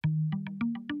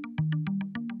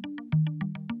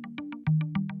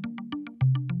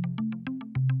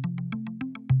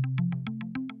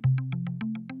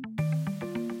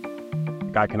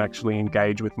I can actually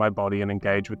engage with my body and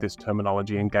engage with this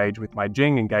terminology, engage with my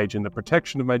Jing, engage in the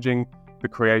protection of my Jing, the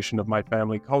creation of my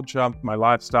family culture, my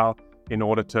lifestyle, in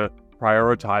order to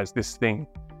prioritize this thing.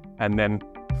 And then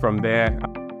from there...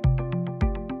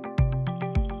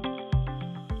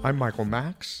 I'm Michael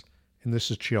Max, and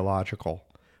this is Geological,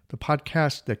 the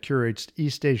podcast that curates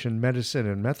East Asian medicine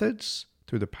and methods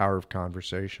through the power of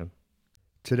conversation.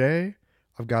 Today,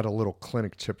 I've got a little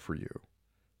clinic tip for you.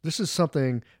 This is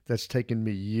something that's taken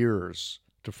me years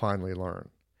to finally learn.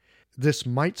 This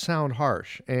might sound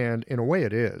harsh, and in a way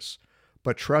it is,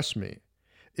 but trust me,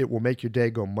 it will make your day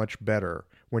go much better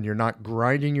when you're not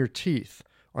grinding your teeth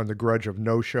on the grudge of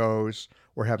no-shows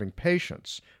or having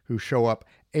patients who show up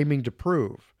aiming to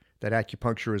prove that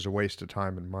acupuncture is a waste of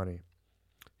time and money.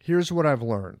 Here's what I've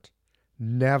learned.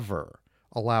 Never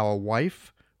allow a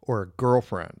wife or a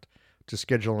girlfriend to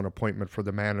schedule an appointment for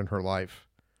the man in her life.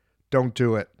 Don't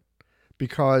do it,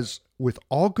 because with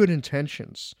all good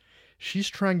intentions, she's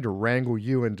trying to wrangle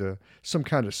you into some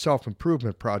kind of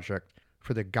self-improvement project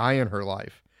for the guy in her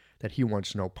life that he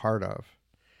wants no part of.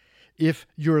 If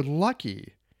you're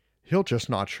lucky, he'll just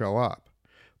not show up.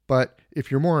 But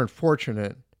if you're more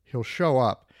unfortunate, he'll show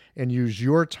up and use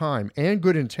your time and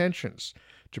good intentions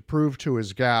to prove to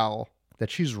his gal that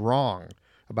she's wrong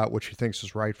about what she thinks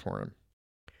is right for him.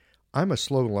 I'm a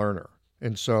slow learner,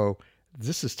 and so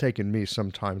this has taken me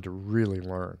some time to really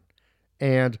learn.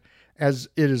 And as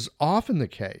it is often the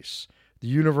case, the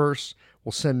universe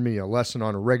will send me a lesson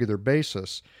on a regular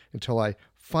basis until I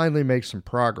finally make some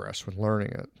progress with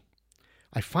learning it.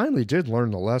 I finally did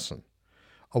learn the lesson.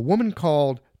 A woman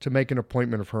called to make an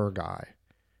appointment for her guy,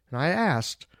 and I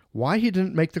asked why he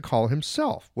didn't make the call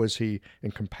himself. Was he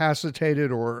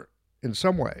incapacitated or in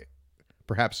some way,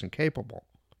 perhaps incapable?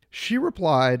 She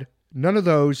replied, "None of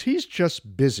those, he's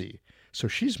just busy." So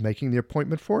she's making the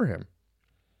appointment for him.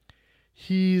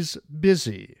 He's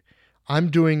busy. I'm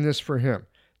doing this for him.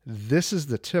 This is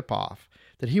the tip-off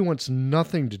that he wants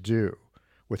nothing to do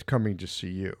with coming to see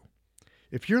you.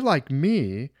 If you're like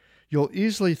me, you'll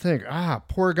easily think,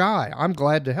 poor guy, I'm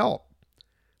glad to help.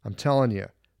 I'm telling you,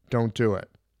 don't do it.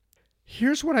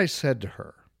 Here's what I said to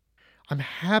her. I'm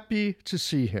happy to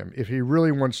see him if he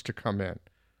really wants to come in,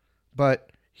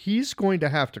 but he's going to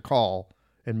have to call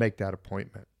and make that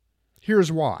appointment.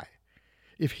 Here's why.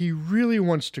 If he really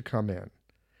wants to come in,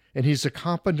 and he's a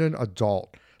competent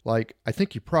adult, like I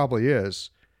think he probably is,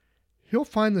 he'll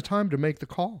find the time to make the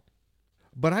call.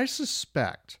 But I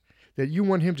suspect that you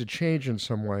want him to change in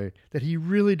some way that he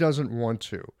really doesn't want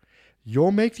to.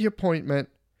 You'll make the appointment,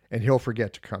 and he'll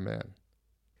forget to come in.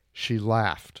 She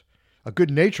laughed, a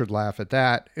good-natured laugh at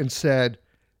that, and said,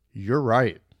 "You're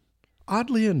right."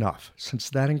 Oddly enough, since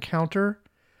that encounter,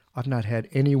 I've not had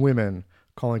any women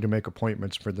calling to make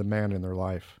appointments for the man in their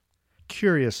life.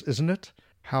 Curious, isn't it,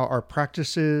 how our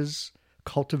practices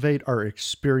cultivate our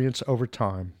experience over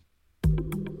time?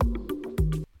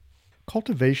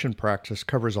 Cultivation practice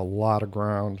covers a lot of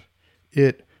ground.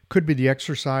 It could be the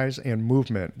exercise and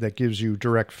movement that gives you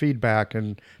direct feedback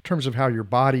in terms of how your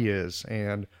body is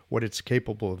and what it's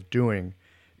capable of doing.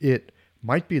 It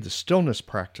might be the stillness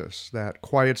practice that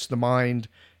quiets the mind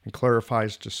and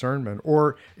clarifies discernment.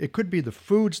 Or it could be the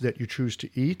foods that you choose to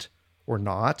eat or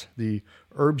not, the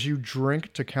herbs you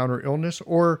drink to counter illness,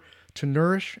 or to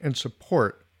nourish and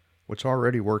support what's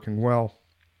already working well.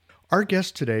 Our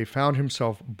guest today found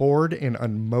himself bored and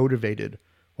unmotivated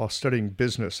while studying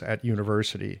business at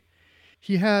university.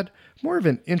 He had more of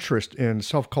an interest in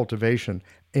self-cultivation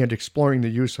and exploring the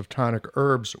use of tonic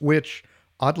herbs, which,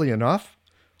 oddly enough,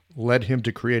 led him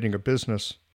to creating a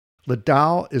business. The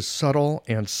Tao is subtle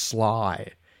and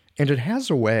sly, and it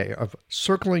has a way of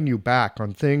circling you back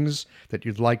on things that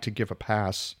you'd like to give a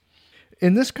pass.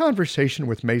 In this conversation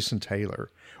with Mason Taylor,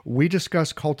 we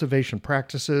discuss cultivation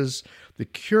practices, the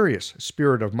curious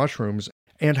spirit of mushrooms,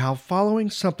 and how following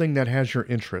something that has your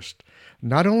interest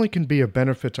not only can be a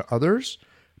benefit to others,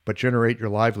 but generate your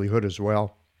livelihood as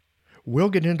well.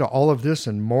 We'll get into all of this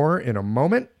and more in a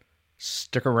moment.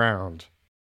 Stick around.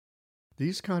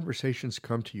 These conversations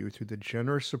come to you through the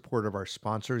generous support of our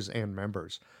sponsors and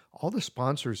members. All the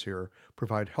sponsors here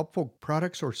provide helpful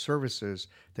products or services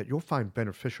that you'll find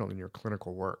beneficial in your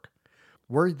clinical work.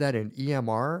 Worried that an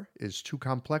EMR is too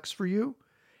complex for you?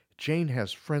 Jane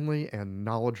has friendly and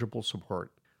knowledgeable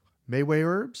support. Mayway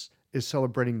Herbs is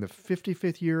celebrating the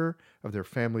 55th year of their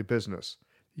family business.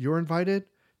 You're invited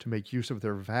to make use of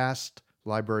their vast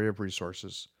library of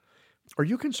resources. Are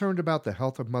you concerned about the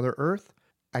health of Mother Earth?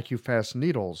 AccuFast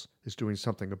Needles is doing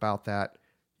something about that.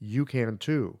 You can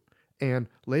too. And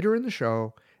later in the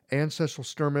show, Ancestral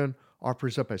Sturman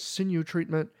offers up a sinew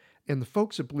treatment, And the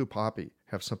folks at Blue Poppy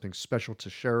have something special to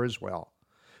share as well.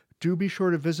 Do be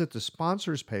sure to visit the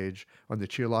sponsors page on the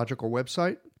Qiological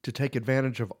website to take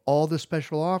advantage of all the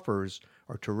special offers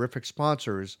our terrific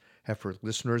sponsors have for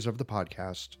listeners of the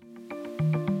podcast.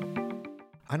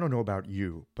 I don't know about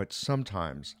you, but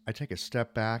sometimes I take a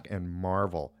step back and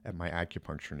marvel at my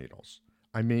acupuncture needles.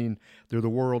 I mean, they're the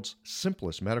world's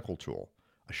simplest medical tool.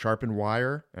 A sharpened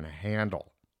wire and a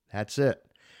handle. That's it.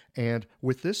 And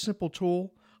with this simple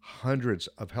tool, hundreds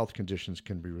of health conditions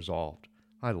can be resolved.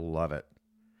 I love it.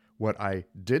 What I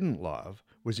didn't love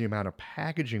was the amount of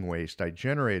packaging waste I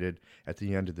generated at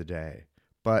the end of the day.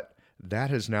 But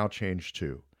that has now changed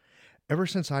too. Ever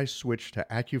since I switched to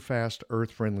AccuFast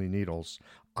earth-friendly needles,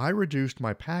 I reduced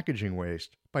my packaging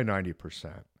waste by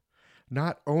 90%.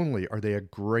 Not only are they a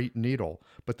great needle,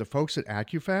 but the folks at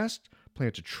AccuFast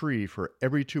plant a tree for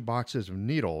every 2 boxes of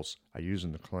needles I use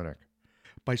in the clinic.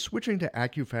 By switching to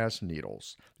AccuFast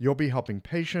needles, you'll be helping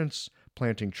patients,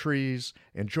 planting trees,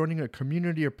 and joining a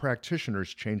community of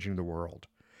practitioners changing the world.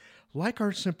 Like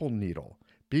our simple needle,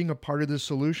 being a part of the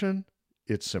solution,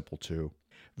 it's simple too.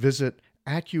 Visit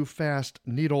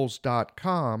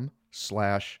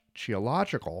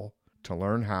AccuFastNeedles.com/Qiological to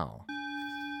learn how.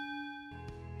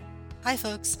 Hi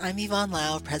folks, I'm Yvonne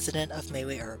Lau, president of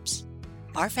Mayway Herbs.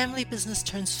 Our family business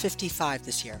turns 55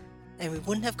 this year, and we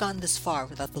wouldn't have gotten this far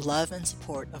without the love and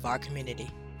support of our community.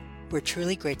 We're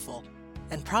truly grateful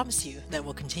and promise you that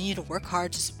we'll continue to work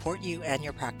hard to support you and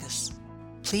your practice.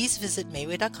 Please visit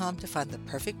Mayway.com to find the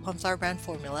perfect Plum Flower brand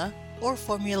formula or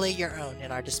formulate your own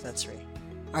in our dispensary.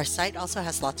 Our site also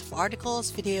has lots of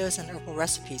articles, videos, and herbal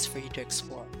recipes for you to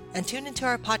explore. And tune into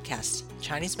our podcast,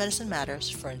 Chinese Medicine Matters,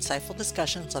 for insightful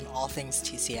discussions on all things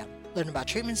TCM. Learn about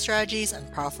treatment strategies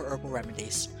and powerful herbal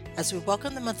remedies. As we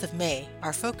welcome the month of May,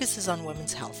 our focus is on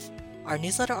women's health. Our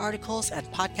newsletter articles and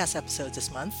podcast episodes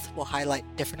this month will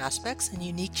highlight different aspects and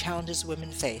unique challenges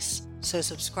women face, so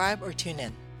subscribe or tune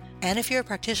in. And if you're a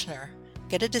practitioner,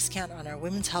 get a discount on our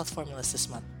women's health formulas this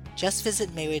month. Just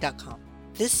visit Mayway.com.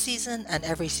 This season and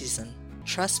every season,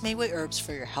 trust Mayway Herbs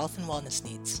for your health and wellness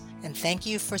needs, and thank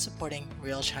you for supporting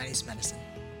Real Chinese Medicine.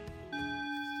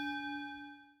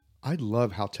 I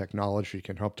love how technology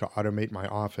can help to automate my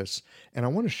office, and I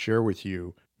want to share with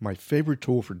you my favorite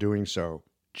tool for doing so,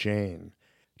 Jing.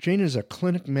 Jing is a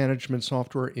clinic management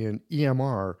software in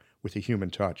EMR with a human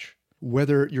touch.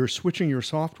 Whether you're switching your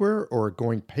software or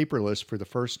going paperless for the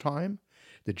first time,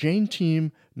 the Jing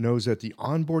team knows that the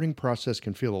onboarding process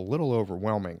can feel a little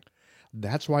overwhelming.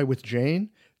 That's why with Jing,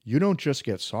 you don't just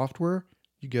get software,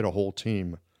 you get a whole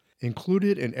team.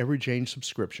 Included in every Jing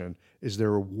subscription is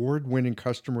their award-winning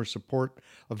customer support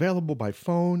available by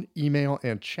phone, email,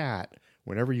 and chat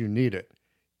whenever you need it,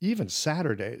 even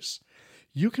Saturdays.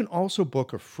 You can also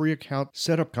book a free account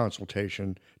setup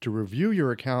consultation to review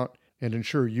your account and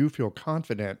ensure you feel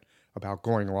confident about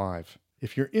going live.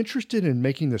 If you're interested in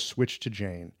making the switch to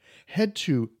Jing, head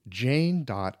to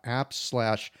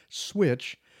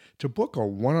jane.app/switch to book a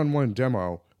one-on-one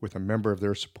demo with a member of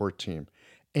their support team.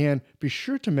 And be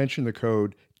sure to mention the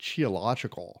code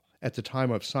Qiological at the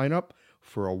time of sign up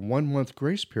for a 1-month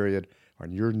grace period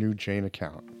on your new Jing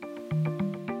account.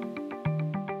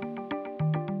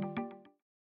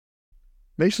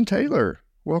 Mason Taylor,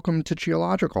 welcome to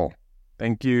Qiological.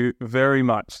 Thank you very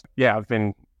much. Yeah, I've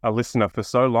been a listener for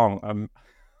so long.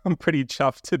 I'm pretty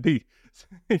chuffed to be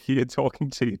here talking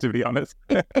to you, to be honest.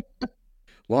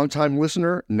 Long-time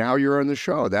listener, now you're on the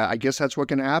show. I guess that's what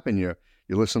can happen. You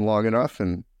listen long enough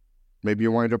and maybe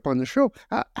you wind up on the show.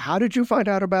 How did you find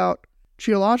out about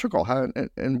Qiological?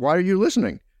 And why are you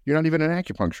listening? You're not even an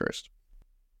acupuncturist.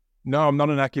 No, I'm not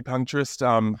an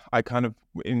acupuncturist. I kind of,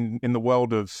 in the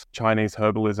world of Chinese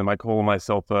herbalism, I call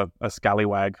myself a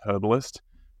scallywag herbalist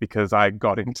because I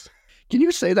got into... Can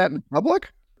you say that in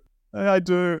public? I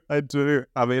do. I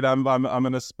mean, I'm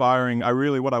an aspiring...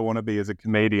 what I want to be is a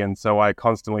comedian, so I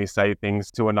constantly say things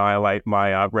to annihilate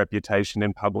my reputation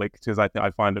in public because I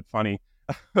find it funny.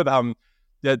 But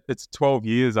yeah, it's 12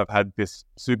 years I've had this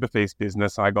super feast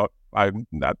business. At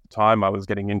the time I was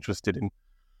getting interested in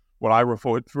what I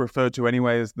refer to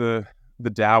anyway as the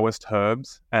Daoist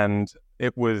herbs, and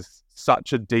it was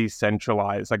such a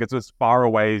decentralized, like it's as far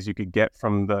away as you could get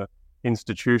from the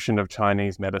institution of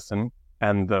Chinese medicine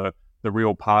and the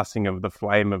real passing of the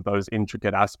flame of those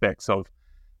intricate aspects of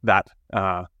that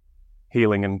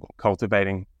healing and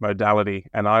cultivating modality.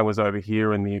 And I was over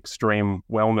here in the extreme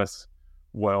wellness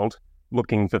world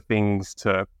looking for things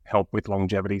to help with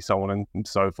longevity, so on and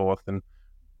so forth, and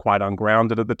quite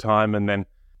ungrounded at the time. And then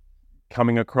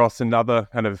coming across another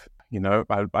kind of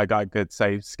I could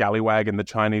say scallywag in the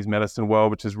Chinese medicine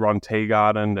world, which is Ron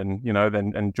Teagarden,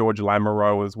 and George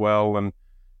Lamoureux as well, and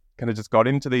kind of just got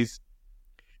into these.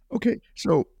 Okay,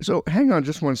 so hang on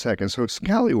just one second. So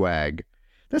scallywag,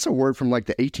 that's a word from like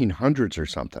the 1800s or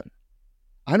something.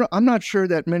 I'm not sure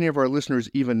that many of our listeners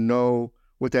even know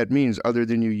what that means, other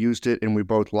than you used it and we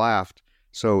both laughed.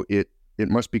 So it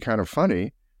must be kind of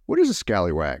funny. What is a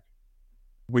scallywag?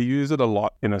 We use it a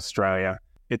lot in Australia.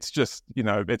 It's just,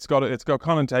 it's got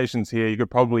connotations here. You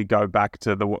could probably go back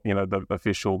to the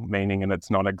official meaning, and it's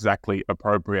not exactly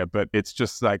appropriate, but it's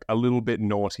just like a little bit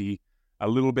naughty, a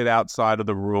little bit outside of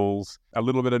the rules, a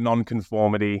little bit of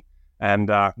non-conformity, and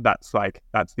that's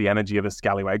the energy of a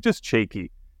scallywag. Just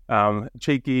cheeky,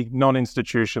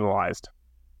 non-institutionalized.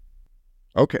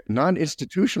 Okay,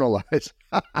 non-institutionalized.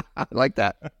 I like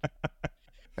that.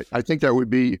 I think that would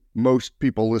be most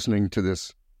people listening to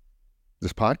this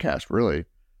podcast, really.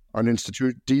 They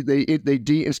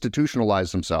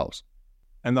deinstitutionalize themselves.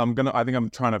 And I think I'm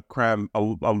trying to cram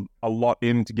a lot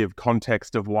in to give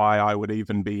context of why I would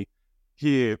even be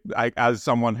here as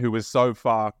someone who was so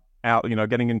far out,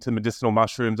 getting into medicinal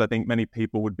mushrooms. I think many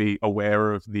people would be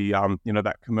aware of the,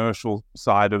 that commercial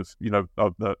side of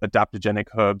the adaptogenic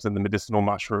herbs and the medicinal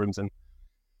mushrooms.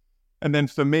 And then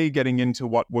for me, getting into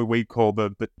what we call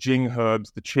the Jing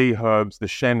herbs, the Qi herbs, the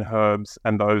Shen herbs,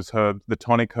 and those herbs, the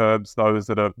tonic herbs, those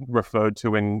that are referred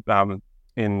to in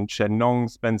Shen Nong,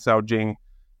 Spencao Jing,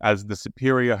 as the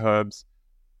superior herbs,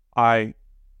 I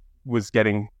was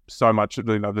getting so much,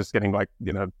 just getting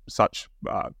such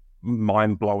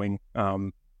mind-blowing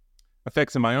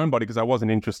effects in my own body, because I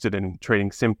wasn't interested in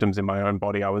treating symptoms in my own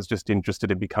body. I was just interested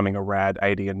in becoming a rad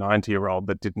 80 and 90-year-old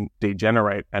that didn't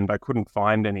degenerate, and I couldn't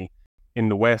find any in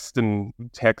the Western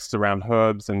texts around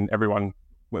herbs and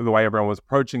the way everyone was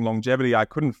approaching longevity. I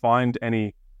couldn't find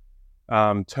any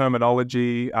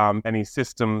terminology, any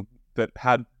system that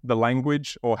had the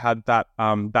language or had that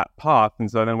path.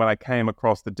 And so then when I came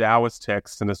across the Daoist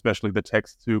texts, and especially the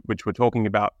texts which were talking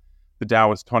about the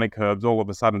Daoist tonic herbs, all of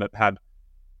a sudden it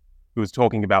was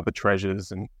talking about the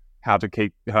treasures and how to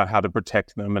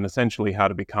protect them, and essentially how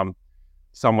to become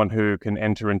someone who can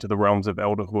enter into the realms of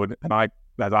elderhood. And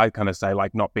as I kind of say,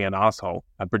 not be an asshole,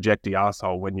 a projecty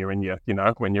asshole when you're in your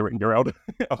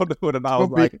elderhood. And I was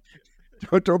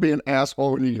don't be an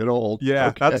asshole when you get old. Yeah,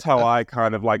 okay. That's how I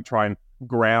kind of try and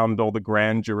ground all the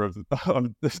grandeur of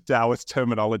this Daoist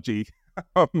terminology.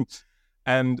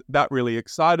 And that really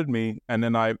excited me. And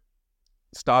then I'd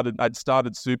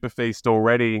started Super Feast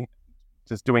already,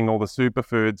 just doing all the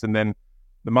superfoods, and then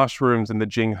the mushrooms and the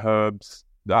Jing herbs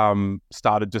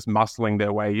started just muscling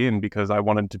their way in, because I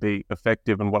wanted to be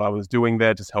effective in what I was doing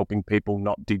there, just helping people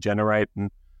not degenerate and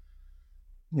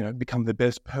become the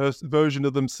best version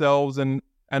of themselves. And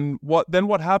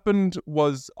what happened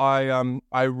was I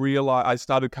realized I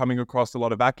started coming across a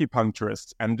lot of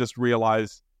acupuncturists, and just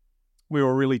realized we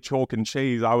were really chalk and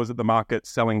cheese. I was at the market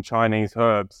selling Chinese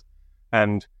herbs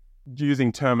and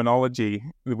using terminology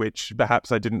which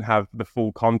perhaps I didn't have the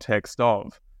full context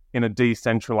of, in a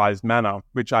decentralized manner,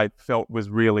 which I felt was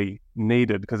really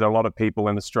needed, because a lot of people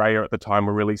in Australia at the time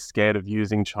were really scared of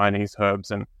using Chinese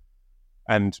herbs,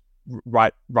 and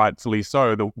rightfully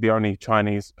so. The only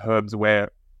Chinese herbs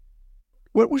where...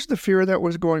 What was the fear that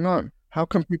was going on? How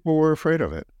come people were afraid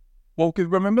of it? Well,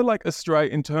 because remember, Australia,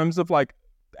 in terms of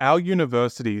our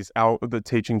universities, the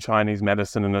teaching Chinese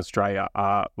medicine in Australia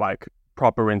are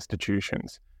proper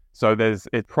institutions. So it's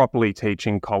properly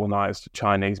teaching colonized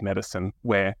Chinese medicine,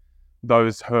 where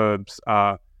those herbs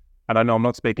are, and I know I'm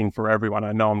not speaking for everyone,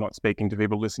 I know I'm not speaking to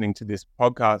people listening to this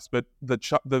podcast, but the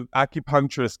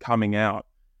acupuncturists coming out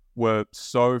were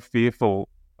so fearful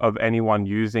of anyone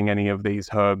using any of these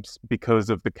herbs, because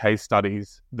of the case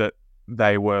studies that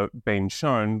they were being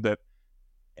shown, that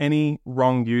any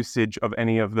wrong usage of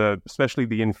any of especially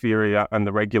the inferior and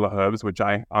the regular herbs, which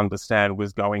I understand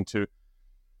was going to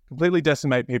completely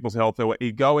decimate people's health. They were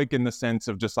egoic in the sense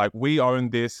of just we own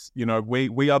this,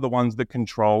 we are the ones that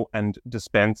control and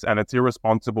dispense, and it's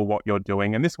irresponsible what you're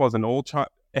doing. And this wasn't all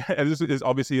this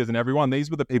obviously isn't everyone.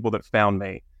 These were the people that found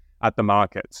me at the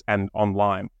markets and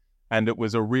online. And it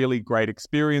was a really great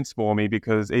experience for me,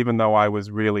 because even though I was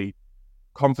really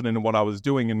confident in what I was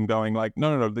doing and going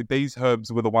no, these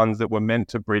herbs were the ones that were meant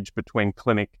to bridge between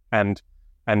clinic and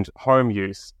home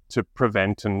use to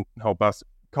prevent and help us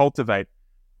cultivate.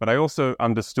 But I also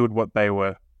understood what they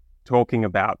were talking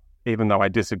about, even though I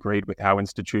disagreed with how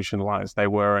institutionalized they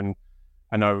were. And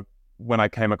I know when I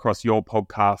came across your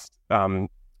podcast,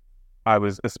 I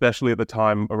was, especially at the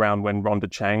time around when Rhonda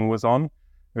Chang was on,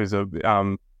 who's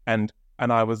and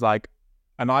I was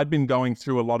and I'd been going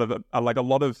through a lot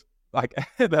of like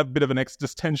had a bit of an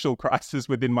existential crisis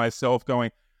within myself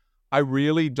going, I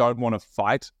really don't want to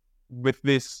fight with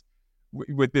this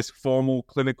formal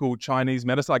clinical Chinese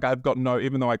medicine. Like I've got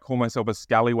even though I call myself a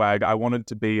scallywag, I wanted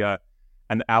to be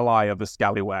an ally of the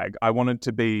scallywag. I wanted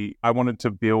to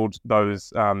build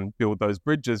those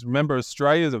bridges. Remember,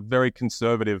 Australia is a very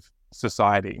conservative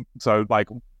society. So like,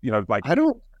 I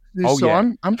don't,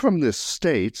 I'm from the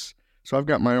States, so I've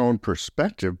got my own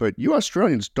perspective, but you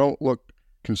Australians don't look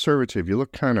conservative. You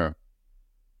look kind of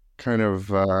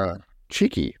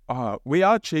cheeky. We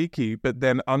are cheeky, but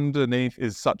then underneath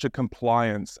is such a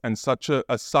compliance and such a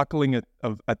suckling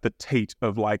at the teat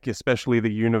of like, especially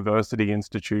the university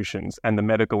institutions and the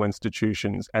medical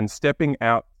institutions, and stepping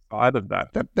outside of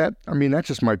that. That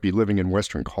just might be living in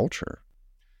Western culture.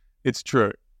 It's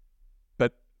true,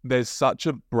 but there was such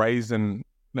a brazen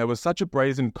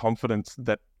confidence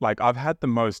that like I've had the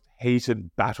most heated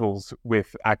battles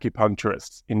with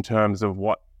acupuncturists in terms of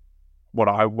what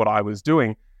I was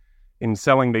doing in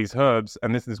selling these herbs,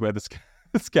 and this is where the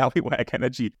scallywag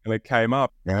energy came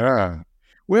up. Yeah.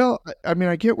 Well, I mean,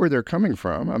 I get where they're coming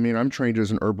from. I mean, I'm trained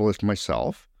as an herbalist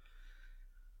myself.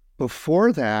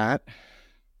 Before that,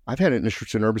 I've had an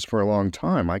interest in herbs for a long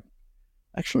time. I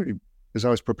actually, as I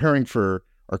was preparing for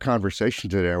our conversation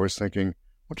today, I was thinking,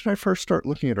 when did I first start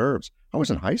looking at herbs? I was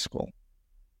in high school.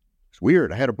 It's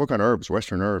weird. I had a book on herbs,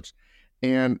 Western herbs.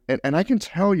 And I can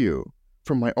tell you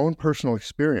from my own personal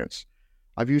experience,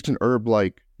 I've used an herb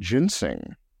like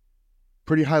ginseng,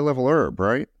 pretty high-level herb,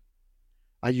 right?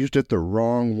 I used it the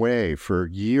wrong way for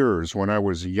years when I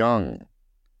was young.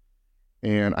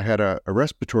 And I had a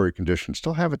respiratory condition,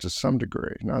 still have it to some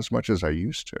degree, not as much as I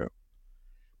used to.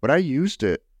 But I used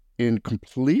it in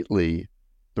completely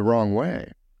the wrong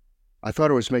way. I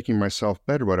thought I was making myself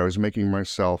better, but I was making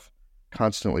myself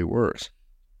constantly worse.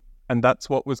 And that's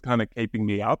what was kind of keeping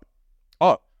me up.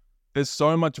 Oh, there's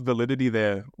so much validity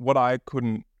there. What I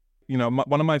couldn't,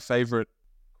 one of my favorite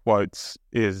quotes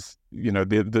is,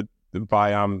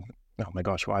 by oh my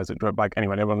gosh, why is it like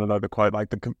anyway? Everyone know the quote, like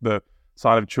the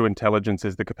sign of true intelligence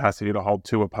is the capacity to hold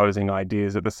two opposing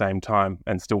ideas at the same time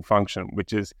and still function,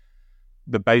 which is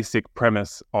the basic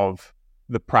premise of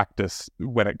the practice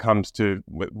when it comes to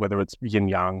whether it's yin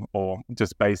yang or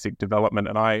just basic development.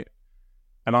 And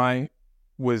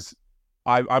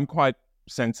I'm quite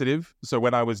sensitive. So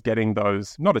when I was getting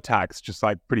those, not attacks, just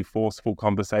like pretty forceful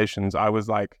conversations, I was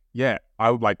like,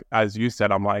 as you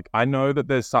said, I'm like, I know that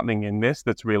there's something in this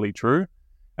that's really true.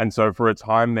 And so for a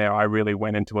time there, I really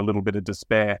went into a little bit of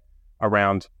despair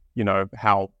around,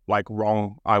 how like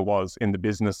wrong I was in the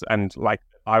business. And like,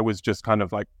 I was just kind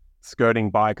of like skirting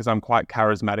by because I'm quite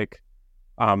charismatic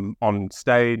on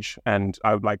stage. And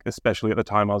I would like, especially at the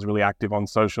time, I was really active on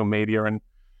social media, and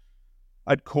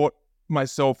I'd caught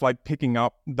myself like picking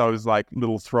up those like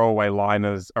little throwaway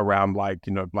liners around like,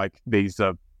 like these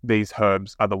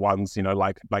herbs are the ones,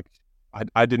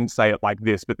 I didn't say it like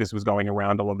this, but this was going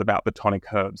around a lot about the tonic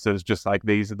herbs. So it's just like,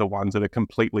 these are the ones that are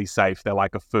completely safe. They're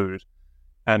like a food.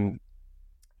 And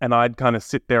I'd kind of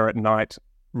sit there at night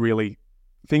really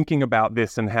thinking about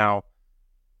this and how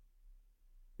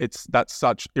that's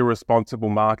such irresponsible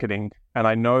marketing. And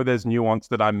I know there's nuance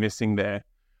that I'm missing there.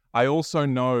 I also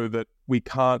know that we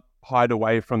can't hide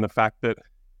away from the fact that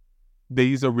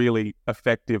these are really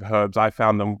effective herbs. I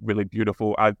found them really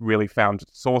beautiful. I really found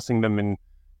sourcing them in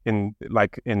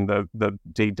the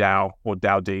D-Dao or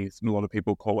Dao-D, a lot of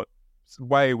people call it,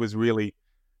 way was really,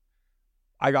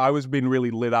 I was being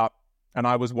really lit up, and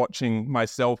I was watching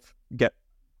myself get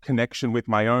connection with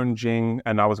my own Jing,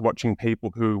 and I was watching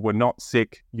people who were not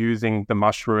sick using the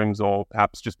mushrooms, or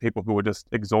perhaps just people who were just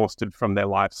exhausted from their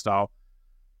lifestyle,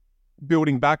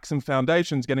 building back some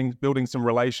foundations, building some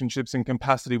relationships and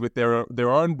capacity with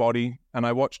their own body. And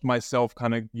I watched myself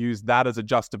kind of use that as a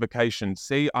justification.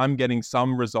 See, I'm getting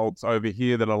some results over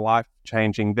here that are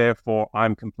life-changing, therefore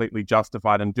I'm completely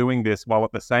justified in doing this, while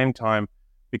at the same time,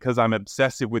 because I'm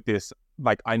obsessive with this,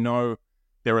 like I know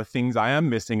there are things I am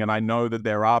missing, and I know that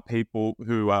there are people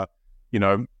who are,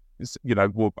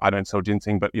 well, I don't sell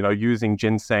ginseng, but, using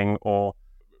ginseng or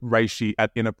reishi at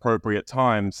inappropriate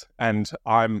times. And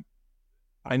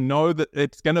I know that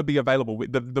it's going to be available.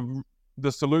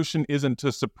 The solution isn't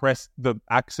to suppress the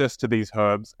access to these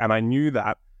herbs, and I knew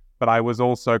that, but I was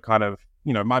also kind of,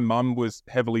 my mum was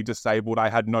heavily disabled. I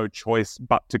had no choice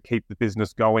but to keep the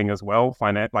business going as well,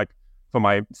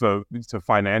 to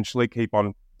financially keep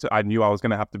on. I knew I was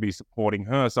going to have to be supporting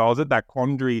her, so I was at that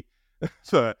quandary,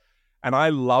 and I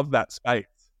love that space,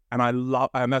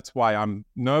 and that's why I'm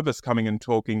nervous coming and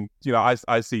talking.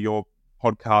 I see your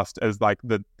podcast as like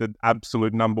the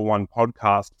absolute number one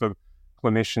podcast for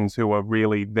clinicians who are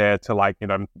really there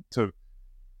to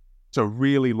to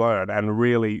really learn and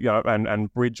really,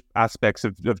 and bridge aspects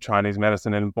of Chinese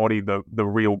medicine and embody the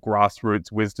real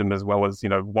grassroots wisdom, as well as,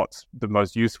 what's the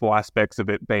most useful aspects of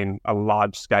it being a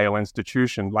large scale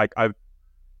institution.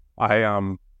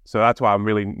 So that's why I'm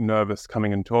really nervous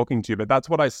coming and talking to you, but that's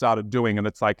what I started doing. And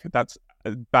it's like, that's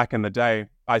back in the day,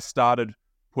 I started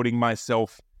putting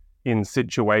myself in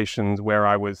situations where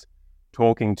I was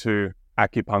talking to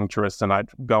acupuncturists, and I'd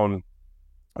go and,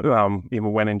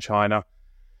 even when in China,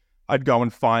 I'd go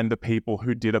and find the people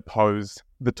who did oppose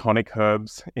the tonic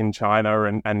herbs in China,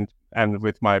 and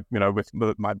with my, with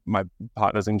my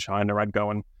partners in China, I'd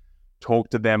go and talk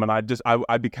to them, and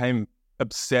I became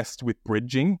obsessed with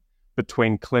bridging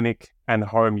between clinic and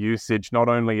home usage, not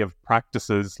only of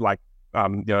practices like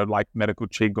medical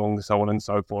qigong, so on and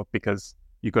so forth, because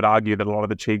you could argue that a lot of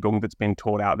the qigong that's been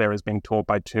taught out there has been taught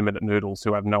by 2-minute noodles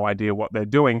who have no idea what they're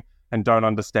doing and don't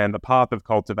understand the path of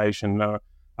cultivation,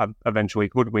 eventually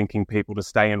hoodwinking people to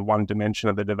stay in one dimension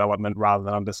of the development rather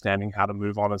than understanding how to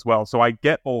move on as well. So I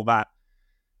get all that.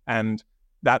 And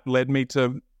that led me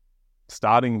to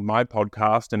starting my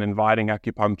podcast and inviting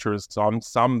acupuncturists on,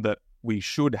 some that we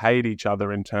should hate each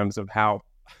other in terms of how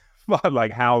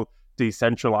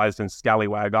decentralized and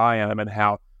scallywag I am, and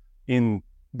how in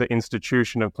the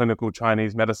institution of clinical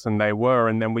Chinese medicine they were.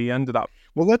 And then we ended up...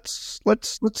 Well, let's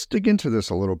dig into this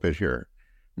a little bit here.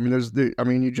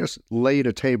 You just laid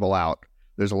a table out.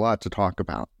 There's a lot to talk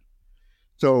about.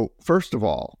 So first of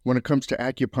all, when it comes to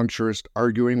acupuncturists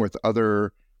arguing with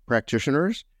other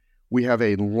practitioners, we have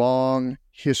a long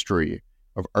history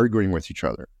of arguing with each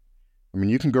other.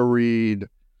 You can go read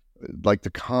like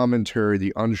the commentary,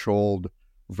 the unshouled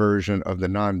version of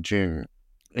the Jing,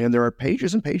 and there are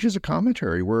pages and pages of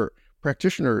commentary where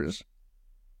practitioners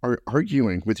are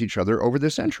arguing with each other over the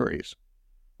centuries.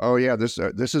 Oh yeah, this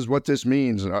is what this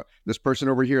means. This person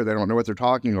over here, they don't know what they're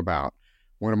talking about.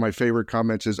 One of my favorite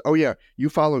comments is, oh yeah, you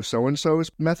follow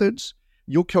so-and-so's methods,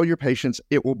 you'll kill your patients,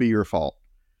 it will be your fault.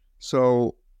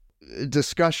 So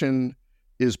discussion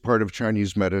is part of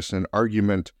Chinese medicine,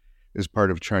 argument is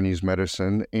part of Chinese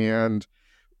medicine, and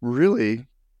really,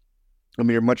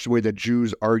 much the way that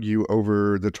Jews argue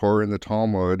over the Torah and the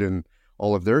Talmud and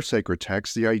all of their sacred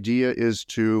texts, the idea is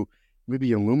to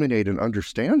maybe illuminate and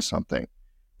understand something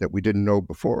that we didn't know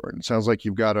before. And it sounds like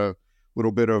you've got a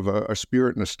little bit of a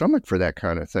spirit and a stomach for that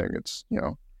kind of thing. It's,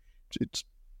 it's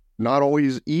not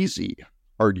always easy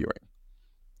arguing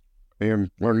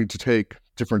and learning to take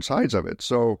different sides of it.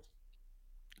 So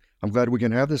I'm glad we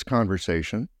can have this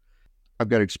conversation. I've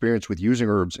got experience with using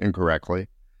herbs incorrectly.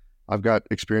 I've got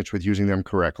experience with using them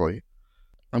correctly.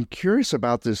 I'm curious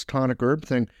about this tonic herb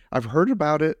thing. I've heard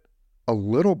about it a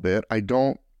little bit. I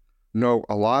don't know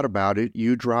a lot about it.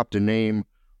 You dropped a name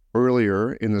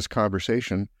earlier in this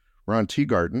conversation, Ron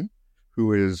Teegarden,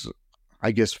 who is,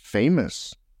 I guess,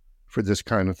 famous for this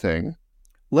kind of thing.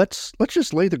 Let's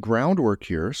just lay the groundwork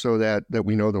here so that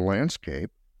we know the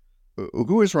landscape.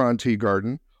 Who is Ron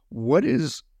Teegarden? What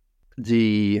is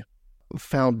the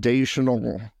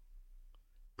foundational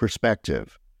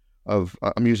perspective of,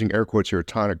 I'm using air quotes here,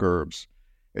 tonic herbs,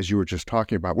 as you were just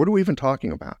talking about? What are we even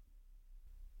talking about?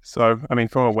 So,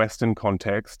 from a Western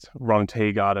context, Ron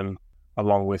Teegarden,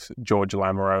 along with George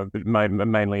Lamoureux,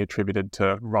 mainly attributed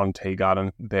to Ron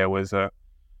Teegarden. There was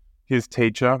his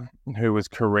teacher, who was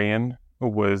Korean,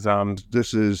 was...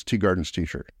 This is Teegarden's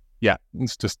teacher. Yeah,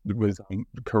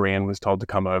 Korean, was told to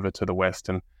come over to the West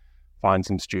and find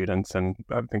some students. And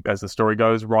I think as the story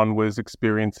goes, Ron was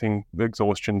experiencing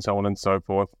exhaustion, so on and so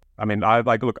forth. I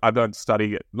don't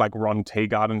study like Ron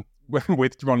Teegarden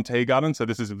with Ron Teegarden, so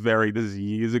this is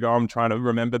years ago. I'm trying to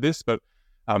remember this, but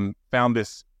found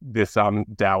this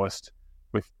Daoist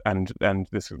and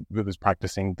this was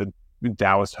practicing the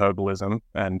Daoist herbalism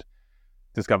and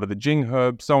discovered the Jing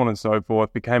herbs, so on and so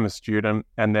forth, became a student,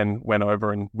 and then went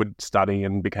over and would study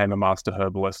and became a master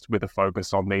herbalist with a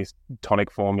focus on these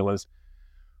tonic formulas,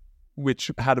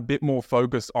 which had a bit more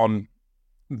focus on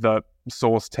the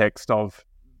source text of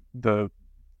the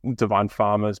Divine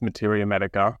Farmer's Materia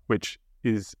Medica, which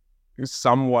is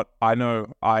somewhat,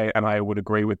 I would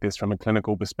agree with this from a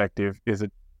clinical perspective, is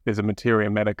a Materia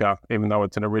Medica, even though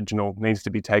it's an original, needs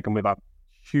to be taken with a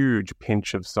huge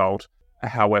pinch of salt.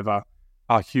 However,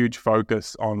 a huge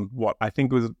focus on what I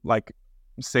think was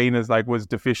seen as was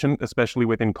deficient, especially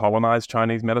within colonized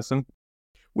Chinese medicine.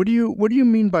 What do you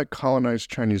mean by colonized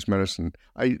Chinese medicine?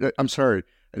 I'm sorry,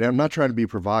 and I'm not trying to be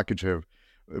provocative,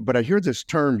 but I hear this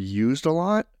term used a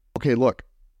lot. Okay, look,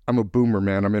 I'm a boomer,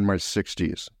 man. I'm in my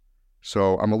 60s.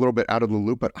 So I'm a little bit out of the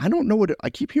loop, but I don't know I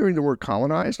keep hearing the word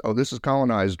colonized. Oh, this is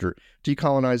colonized or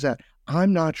decolonized that.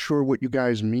 I'm not sure what you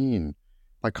guys mean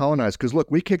by colonized, because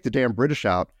look, we kicked the damn British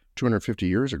out 250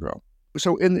 years ago.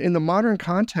 So in the modern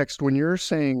context, when you're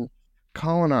saying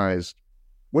colonized,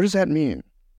 what does that mean?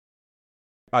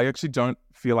 I actually don't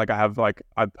feel like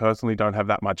I personally don't have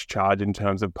that much charge in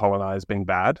terms of colonized being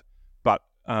bad, but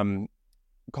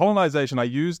colonization, I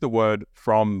use the word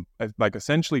from,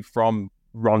 essentially from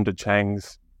Rhonda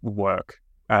Chang's work,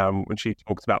 when she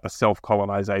talks about the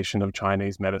self-colonization of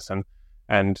Chinese medicine,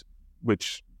 and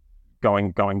which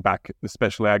going back,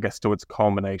 especially, I guess, to its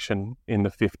culmination in the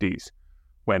 50s,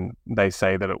 when they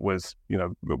say that it was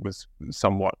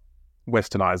somewhat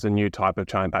westernized, that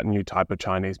new type of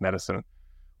Chinese medicine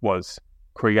was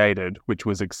created, which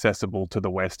was accessible to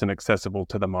the West and accessible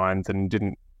to the minds, and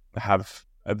didn't have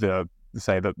the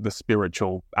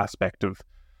spiritual aspect of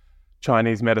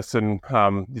Chinese medicine.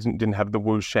 Didn't have the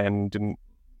wuxia,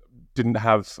 didn't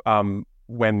have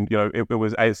when it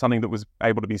was something that was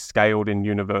able to be scaled in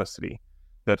university,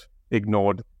 that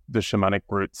ignored the shamanic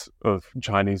roots of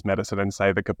Chinese medicine and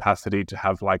say the capacity to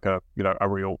have like a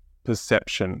real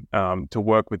perception, to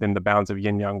work within the bounds of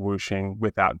yin yang wuxing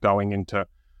without going into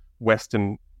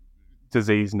Western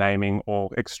disease naming or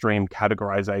extreme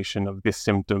categorization of this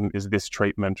symptom is this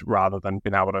treatment, rather than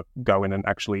being able to go in and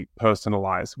actually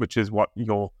personalize, which is why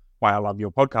I love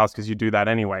your podcast, because you do that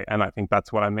anyway. And I think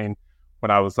that's what I mean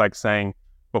when I was like saying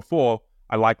before,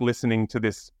 I like listening to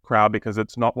this crowd because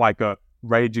it's not like a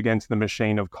rage against the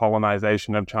machine of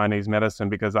colonization of Chinese medicine,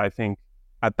 because I think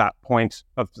at that point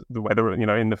of the weather,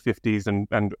 in the 50s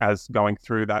and as going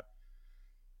through that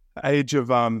age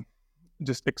of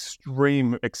just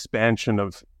extreme expansion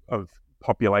of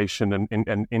population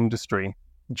and industry,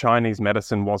 Chinese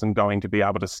medicine wasn't going to be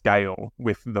able to scale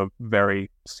with the very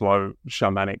slow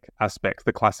shamanic aspects,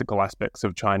 the classical aspects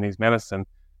of Chinese medicine.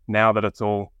 Now that it's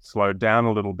all slowed down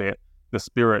a little bit, the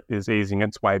spirit is easing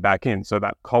its way back in. So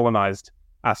that colonized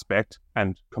aspect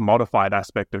and commodified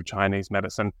aspect of Chinese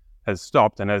medicine has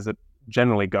stopped. And as it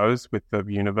generally goes with the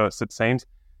universe, it seems,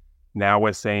 now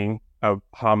we're seeing a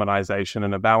harmonization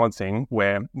and a balancing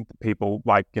where people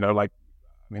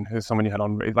who's someone you had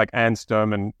on, like Anne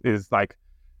Sturman is like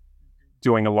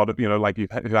doing a lot of, who I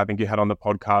think you had on the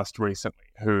podcast recently,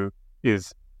 who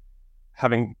is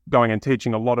going and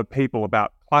teaching a lot of people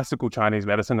about classical Chinese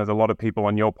medicine, as a lot of people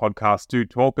on your podcast do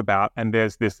talk about. And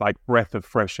there's this like breath of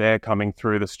fresh air coming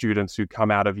through the students who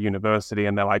come out of university,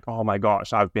 and they're like, oh my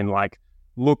gosh, I've been like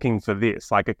looking for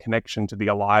this, like a connection to the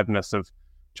aliveness of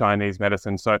Chinese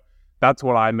medicine. So that's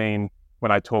what I mean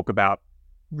when I talk about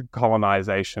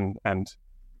colonization, and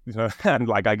and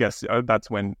like, I guess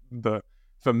that's when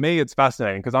for me, it's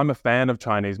fascinating because I'm a fan of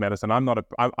Chinese medicine.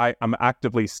 I'm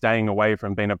actively staying away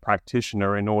from being a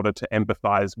practitioner in order to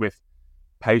empathize with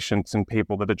patients and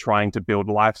people that are trying to build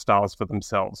lifestyles for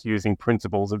themselves using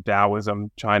principles of Daoism,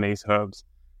 Chinese herbs.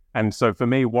 And so for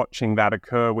me, watching that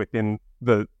occur within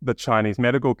the Chinese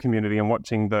medical community, and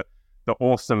watching the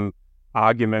awesome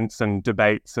arguments and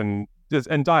debates and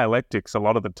dialectics a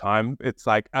lot of the time, it's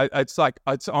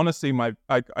honestly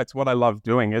it's what I love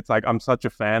doing. It's like I'm such a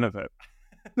fan of it.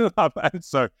 And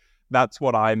so that's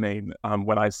what I mean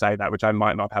when I say that, which I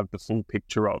might not have the full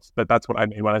picture of, but that's what I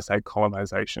mean when I say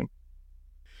colonization.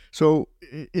 So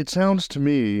it sounds to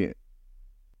me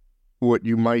what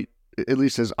you might, at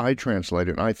least as I translate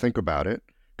it and I think about it,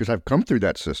 because I've come through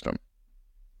that system,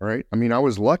 right? I mean, I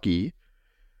was lucky.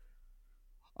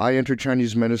 I entered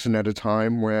Chinese medicine at a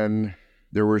time when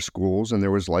there were schools and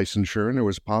there was licensure, and it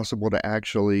was possible to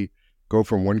actually go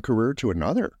from one career to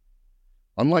another.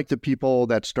 Unlike the people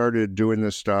that started doing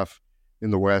this stuff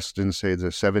in the West in, say, the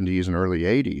 70s and early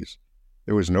 80s,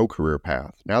 there was no career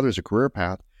path. Now there's a career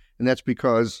path, and that's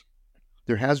because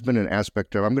there has been an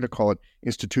aspect of, I'm going to call it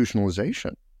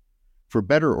institutionalization, for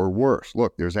better or worse.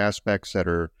 Look, there's aspects that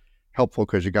are helpful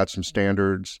because you got some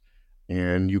standards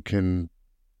and you can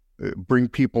bring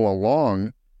people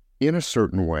along in a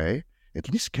certain way,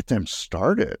 at least get them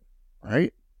started,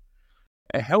 right?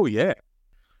 Hell yeah.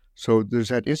 So there's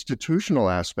that institutional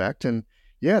aspect, and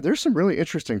yeah, there's some really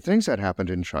interesting things that happened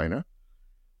in China,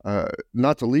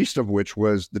 not the least of which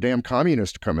was the damn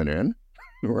communists coming in,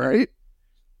 right?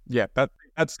 Yeah, that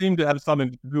seemed to have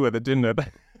something to do with it, didn't it?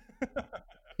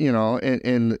 In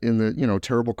the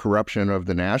terrible corruption of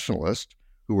the nationalists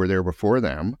who were there before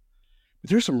them. But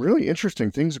there's some really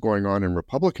interesting things going on in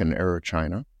Republican era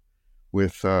China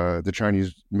with the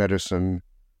Chinese medicine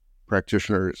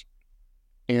practitioners,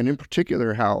 and in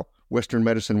particular how Western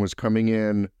medicine was coming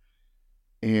in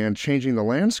and changing the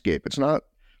landscape. It's not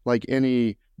like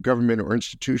any government or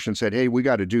institution said, hey, we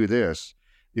got to do this.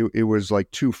 It was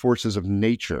like two forces of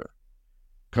nature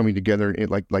coming together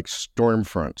like storm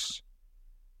fronts.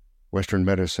 Western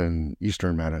medicine,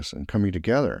 Eastern medicine coming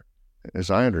together, as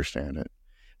I understand it.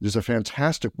 There's a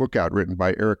fantastic book out written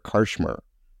by Eric Karshmer,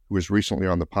 who was recently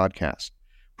on the podcast,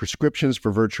 Prescriptions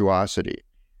for Virtuosity.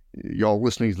 Y'all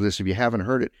listening to this, if you haven't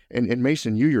heard it, and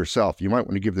Mason, you yourself, you might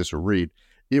want to give this a read.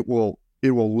 It will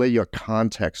lay a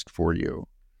context for you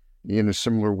in a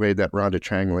similar way that Rhonda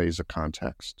Chang lays a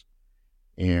context,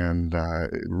 and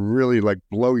really like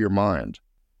blow your mind.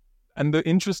 And the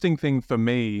interesting thing for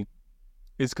me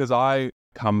is because I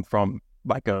come from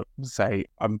like the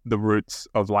roots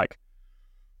of like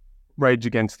Rage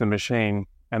Against the Machine.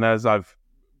 And as I've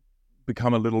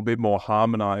become a little bit more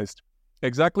harmonized,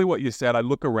 exactly what you said, I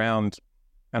look around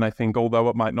and I think, although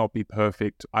it might not be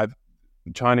perfect,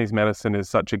 Chinese medicine is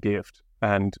such a gift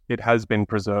and it has been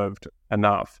preserved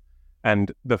enough.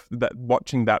 And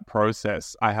watching that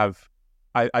process,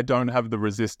 I don't have the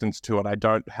resistance to it. I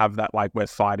don't have that like we're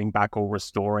fighting back or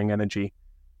restoring energy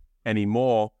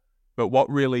anymore. But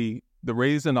the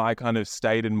reason I kind of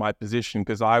stayed in my position,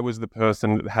 because I was the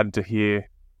person that had to hear,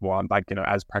 well, like, you know,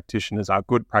 as practitioners, our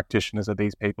good practitioners are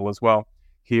these people as well,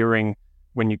 hearing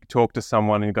when you talk to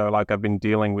someone and go like, I've been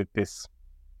dealing with this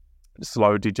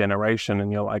slow degeneration,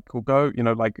 and you're like, well, go, you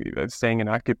know, like seeing an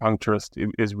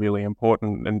acupuncturist is really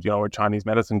important, and, you know, a Chinese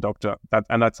medicine doctor.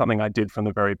 That's something I did from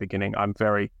the very beginning. I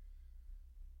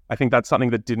think that's something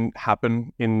that didn't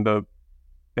happen in the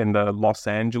Los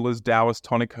Angeles Daoist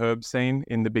tonic herb scene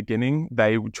in the beginning.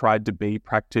 They tried to be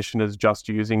practitioners just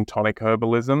using tonic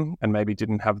herbalism and maybe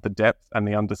didn't have the depth and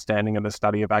the understanding and the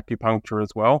study of acupuncture as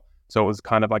well. So it was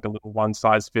kind of like a little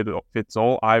one-size-fits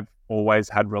all. I've always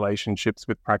had relationships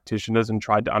with practitioners and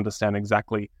tried to understand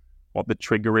exactly what the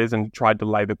trigger is and tried to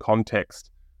lay the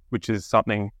context, which is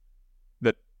something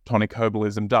that tonic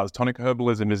herbalism does. Tonic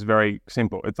herbalism is very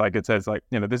simple. It's like, it says like,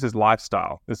 you know, this is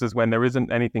lifestyle. This is when there isn't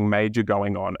anything major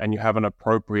going on and you have an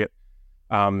appropriate,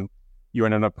 you're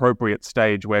in an appropriate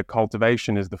stage where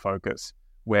cultivation is the focus,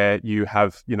 where you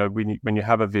have, you know, when you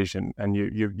have a vision and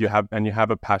you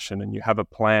have a passion and you have a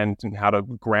plan and how to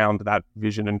ground that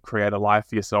vision and create a life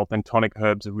for yourself, then tonic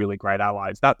herbs are really great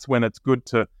allies. That's when it's good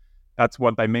to, that's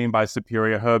what they mean by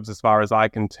superior herbs as far as I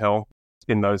can tell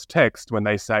in those texts when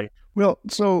they say. Well,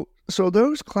 so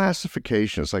those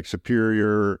classifications like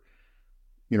superior,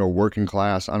 you know, working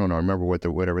class, I don't know, I remember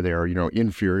whatever they are, you know,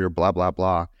 inferior, blah, blah,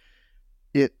 blah.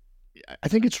 I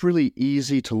think it's really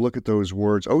easy to look at those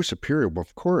words. Oh, superior. Well,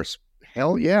 of course.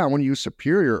 Hell yeah, I want to use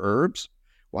superior herbs.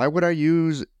 Why would I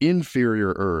use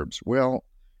inferior herbs? Well,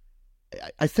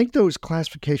 I think those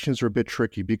classifications are a bit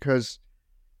tricky because,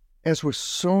 as with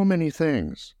so many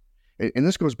things, and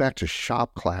this goes back to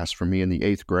shop class for me in the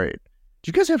 8th grade.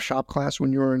 Did you guys have shop class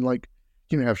when you were in, like,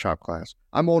 you didn't have shop class?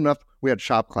 I'm old enough, we had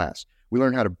shop class. We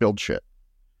learned how to build shit.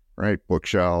 Right,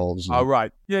 bookshelves. Oh,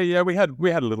 right. Yeah, we had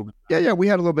a little bit. Yeah, we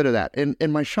had a little bit of that.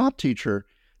 And my shop teacher,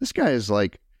 this guy is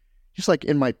like, he's like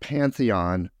in my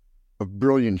pantheon of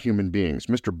brilliant human beings.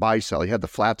 Mr. Bicel, he had the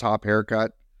flat top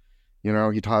haircut. You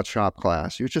know, he taught shop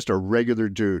class. He was just a regular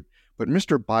dude. But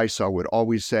Mr. Bicel would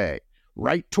always say,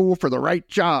 right tool for the right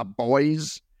job,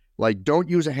 boys. Like, don't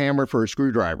use a hammer for a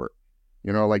screwdriver.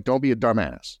 You know, like, don't be a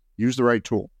dumbass. Use the right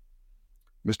tool.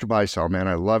 Mr. Bicel, man,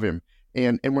 I love him.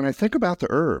 And when I think about the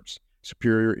herbs,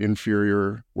 superior,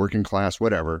 inferior, working class,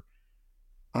 whatever,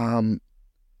 I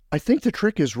think the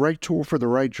trick is right tool for the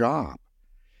right job.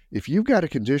 If you've got a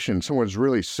condition, someone's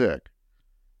really sick,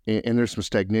 and there's some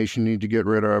stagnation you need to get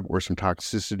rid of or some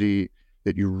toxicity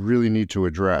that you really need to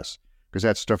address because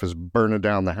that stuff is burning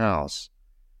down the house,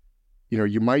 you know,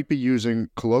 you might be using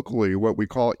colloquially what we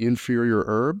call inferior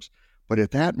herbs, but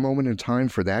at that moment in time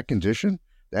for that condition,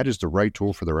 that is the right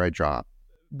tool for the right job.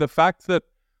 The fact that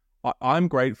I'm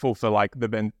grateful for like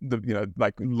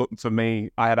look, for me,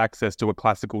 I had access to a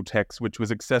classical text which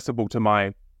was accessible to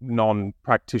my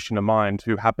non-practitioner mind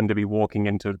who happened to be walking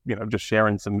into, you know, just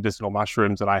sharing some medicinal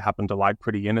mushrooms that I happened to like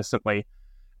pretty innocently.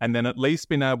 And then at least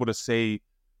being able to see,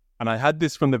 and I had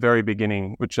this from the very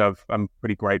beginning, which I'm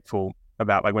pretty grateful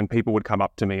about, like when people would come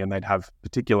up to me and they'd have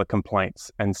particular complaints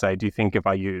and say, do you think if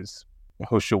I use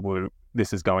Hushawu,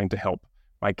 this is going to help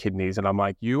my kidneys? And I'm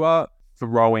like, you are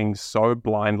throwing so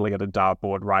blindly at a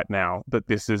dartboard right now that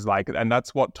this is like, and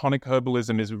that's what tonic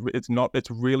herbalism is. It's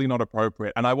really not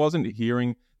appropriate. And I wasn't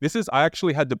hearing I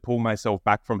actually had to pull myself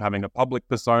back from having a public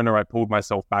persona. I pulled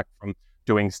myself back from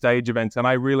doing stage events, and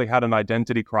I really had an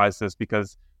identity crisis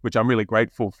which I'm really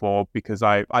grateful for, because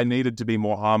I needed to be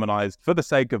more harmonized for the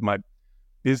sake of my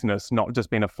business, not just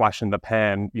being a flash in the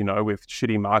pan, you know, with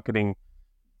shitty marketing,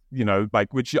 you know,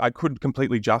 like, which I could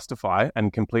completely justify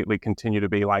and completely continue to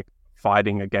be like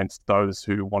fighting against those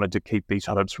who wanted to keep these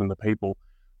herbs from the people.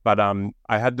 But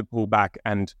I had to pull back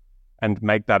and and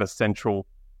make that essential.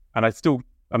 And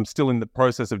I'm still in the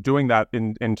process of doing that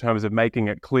in terms of making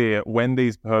it clear when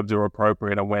these herbs are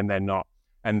appropriate and when they're not.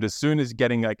 And as soon as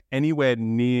getting like anywhere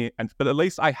near, but at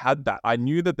least I had that. I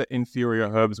knew that the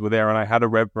inferior herbs were there, and I had a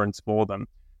reverence for them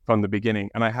from the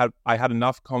beginning. And I had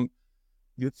enough.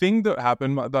 The thing that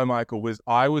happened though, Michael, was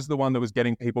I was the one that was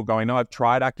getting people going, no, I've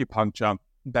tried acupuncture.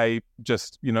 They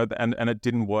just, and it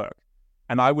didn't work.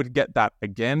 And I would get that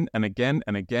again and again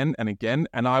and again and again.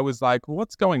 And I was like,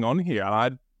 what's going on here?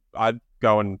 And I'd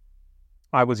go, and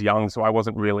I was young, so I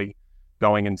wasn't really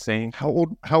going and seeing. How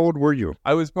old were you?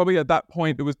 I was probably at that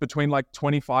point, it was between like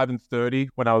 25 and 30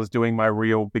 when I was doing my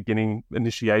real beginning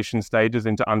initiation stages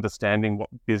into understanding what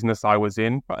business I was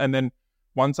in. And then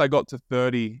once I got to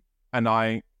 30 and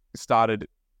I started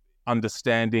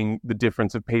understanding the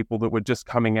difference of people that were just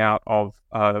coming out of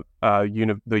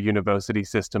the university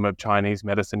system of Chinese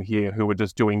medicine here, who were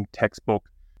just doing textbook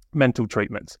mental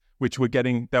treatments, which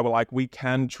they were like, we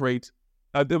can treat,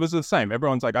 it was the same.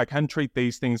 Everyone's like, I can treat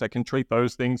these things, I can treat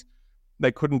those things.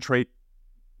 They couldn't treat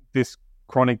this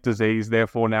chronic disease,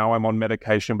 therefore now I'm on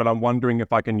medication, but I'm wondering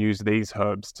if I can use these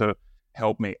herbs to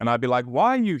help me. And I'd be like,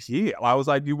 why are you here? I was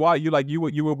like, you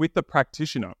were with the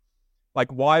practitioner. Like,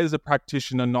 why is a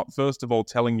practitioner not, first of all,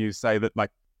 telling you, say that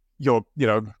like your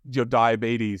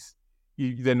diabetes,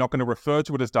 they're not going to refer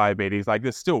to it as diabetes. Like,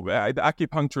 there's still, the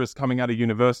acupuncturists coming out of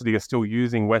university are still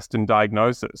using Western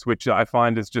diagnosis, which I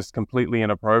find is just completely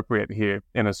inappropriate here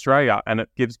in Australia. And it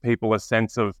gives people a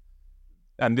sense of,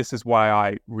 and this is why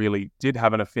I really did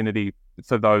have an affinity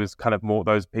for those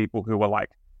people who were like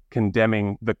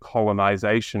condemning the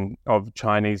colonization of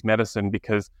Chinese medicine,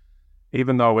 because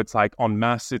even though it's like en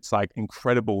masse, it's like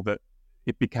incredible that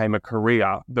it became a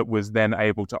career that was then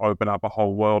able to open up a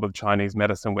whole world of Chinese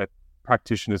medicine where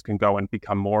practitioners can go and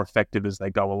become more effective as they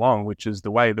go along, which is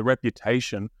the way. The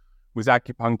reputation was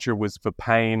acupuncture was for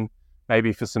pain,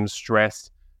 maybe for some stress,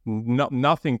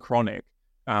 nothing chronic.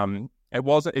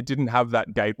 It didn't have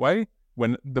that gateway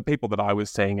when the people that I was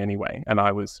seeing anyway, and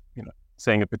I was,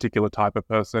 seeing a particular type of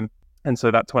person. And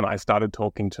so that's when I started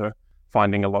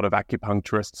finding a lot of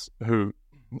acupuncturists who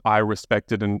I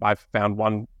respected, and I found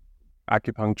one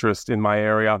acupuncturist in my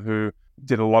area who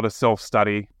did a lot of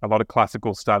self-study, a lot of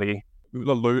classical study,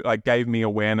 like gave me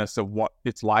awareness of what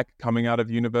it's like coming out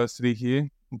of university here,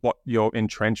 what you're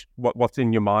entrenched, what's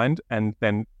in your mind, and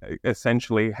then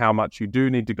essentially how much you do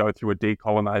need to go through a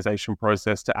decolonization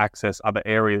process to access other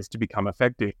areas to become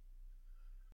effective.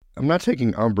 I'm not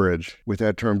taking umbrage with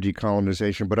that term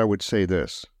decolonization, but I would say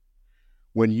this.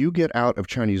 When you get out of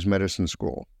Chinese medicine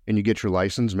school and you get your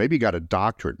license, maybe you got a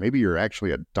doctorate, maybe you're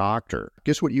actually a doctor.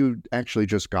 Guess what you actually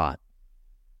just got?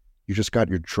 You just got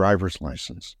your driver's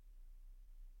license.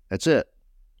 That's it.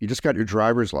 You just got your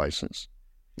driver's license.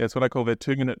 That's what I call the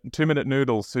two-minute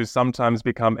noodles who sometimes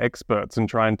become experts and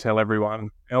try and tell everyone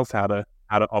else how to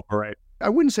operate. I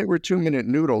wouldn't say we're 2-minute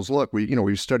noodles. Look,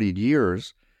 we've studied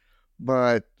years,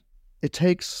 but it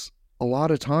takes a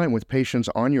lot of time with patients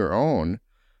on your own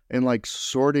and like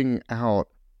sorting out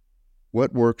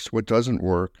what works, what doesn't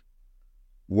work,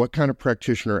 what kind of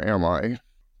practitioner am I?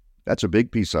 That's a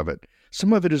big piece of it.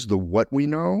 Some of it is the what we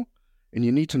know, and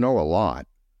you need to know a lot.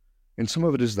 And some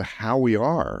of it is the how we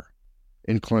are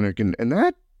in clinic. And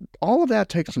that all of that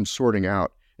takes some sorting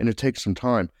out, and it takes some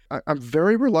time. I'm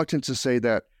very reluctant to say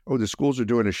that, the schools are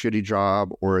doing a shitty job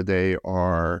or they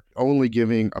are only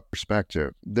giving a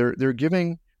perspective. They're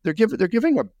giving a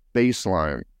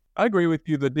baseline. I agree with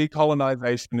you. The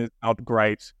decolonization is not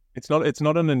great. It's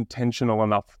not an intentional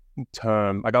enough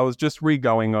term. Like I was just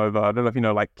re-going over, I don't know if you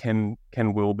know, like Ken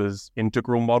Wilber's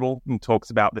integral model, and talks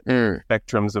about the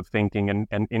spectrums of thinking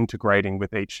and integrating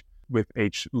with each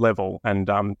level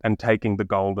and taking the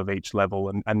gold of each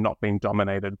level and not being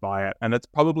dominated by it. And it's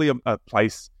probably a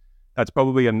place that's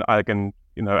probably and I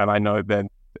know that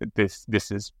this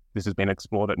has been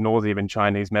explored at nauseam in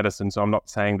Chinese medicine. So I'm not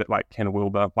saying that like Ken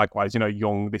Wilber, likewise,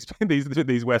 Jung,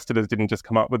 these Westerners didn't just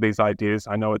come up with these ideas.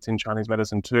 I know it's in Chinese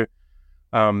medicine too.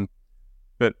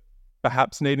 But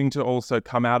perhaps needing to also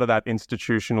come out of that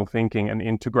institutional thinking and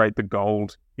integrate the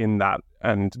gold in that.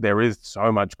 And there is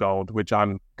so much gold, which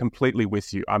I'm completely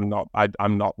with you. I'm not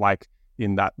like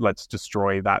in that let's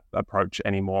destroy that approach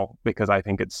anymore, because I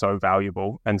think it's so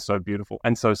valuable and so beautiful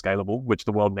and so scalable, which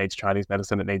the world needs Chinese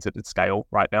medicine. It needs it at scale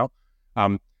right now.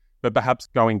 But perhaps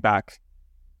going back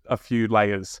a few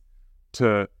layers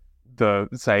to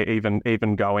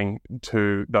even going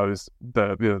to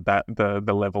the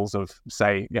levels of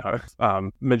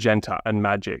magenta and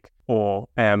magic, or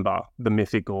amber, the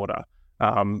mythic order,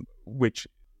 which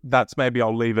that's maybe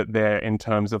I'll leave it there in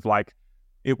terms of like,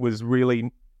 it was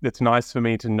really it's nice for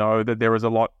me to know that there is a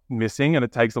lot missing, and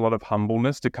it takes a lot of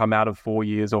humbleness to come out of 4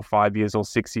 years or 5 years or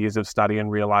 6 years of study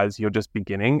and realize you're just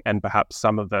beginning, and perhaps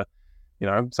some of the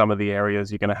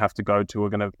areas you're going to have to go to are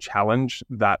going to challenge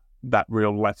that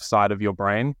real left side of your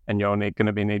brain, and you're going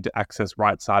to need to access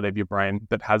right side of your brain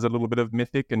that has a little bit of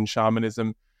mythic and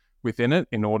shamanism within it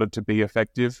in order to be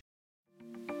effective.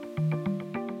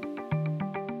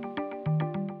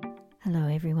 Hello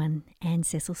everyone, Anne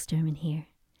Cecil Sturman here.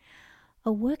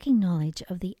 A working knowledge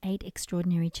of the 8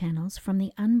 extraordinary channels from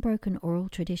the unbroken oral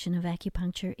tradition of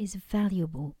acupuncture is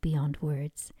valuable beyond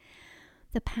words.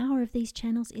 The power of these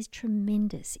channels is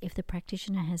tremendous if the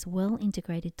practitioner has well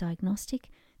integrated diagnostic,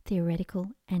 theoretical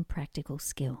and practical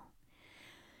skill.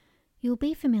 You'll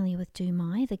be familiar with Du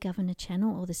Mai, the governor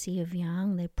channel, or the Sea of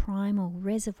Yang, the primal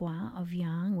reservoir of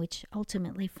Yang, which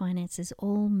ultimately finances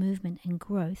all movement and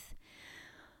growth.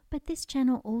 But this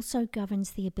channel also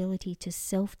governs the ability to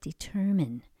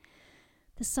self-determine.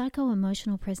 The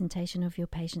psycho-emotional presentation of your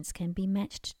patients can be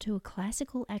matched to a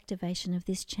classical activation of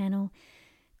this channel,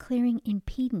 clearing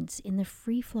impedance in the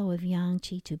free flow of Yang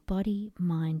Qi to body,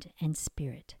 mind, and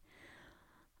spirit.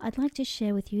 I'd like to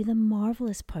share with you the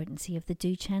marvelous potency of the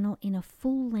Du channel in a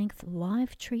full-length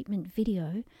live treatment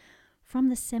video from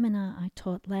the seminar I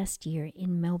taught last year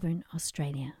in Melbourne,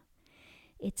 Australia.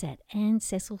 It's at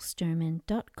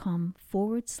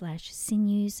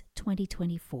annececilsturman.com/sinews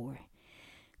 2024.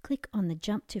 Click on the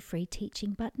Jump to Free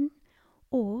Teaching button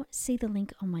or see the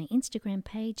link on my Instagram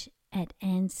page at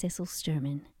Anne Cecil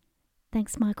Sturman.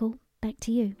 Thanks, Michael. Back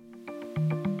to you.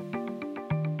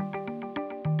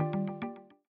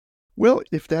 Well,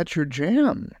 if that's your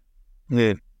jam.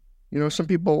 Yeah. Some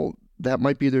people, that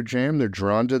might be their jam. They're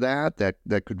drawn to that.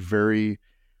 That could very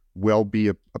well be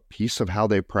a piece of how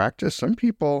they practice. Some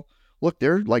people, look,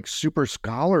 they're like super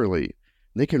scholarly.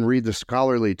 They can read the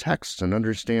scholarly texts and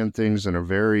understand things in a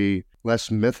very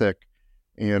less mythic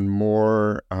and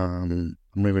more, I'm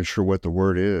not even sure what the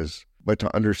word is, but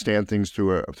to understand things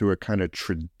through a kind of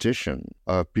tradition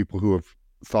of people who have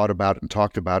thought about it and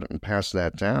talked about it and passed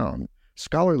that down.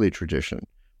 Scholarly tradition.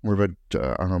 More of a,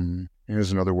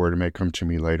 here's another word, it may come to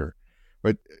me later.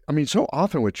 But so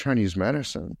often with Chinese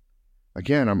medicine,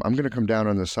 again, I'm going to come down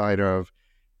on the side of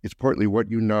it's partly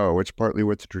what you know, it's partly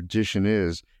what the tradition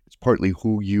is, it's partly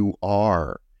who you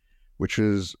are, which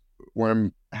is why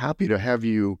I'm happy to have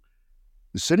you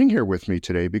sitting here with me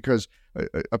today, because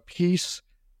a piece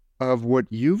of what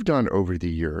you've done over the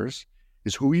years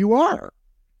is who you are,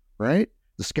 right?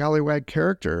 The scallywag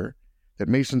character that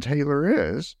Mason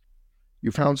Taylor is.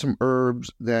 You found some herbs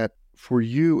that for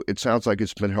you, it sounds like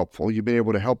it's been helpful. You've been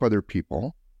able to help other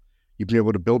people. You've been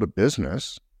able to build a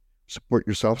business, support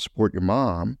yourself, support your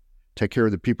mom, take care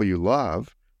of the people you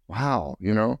love. Wow,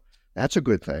 that's a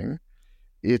good thing.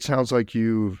 It sounds like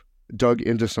you've dug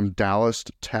into some Daoist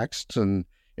texts and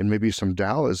maybe some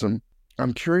Taoism.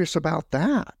 I'm curious about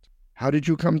that. How did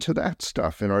you come to that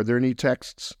stuff? And are there any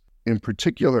texts in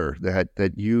particular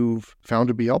that you've found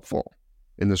to be helpful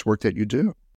in this work that you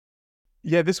do?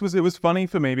 Yeah, it was funny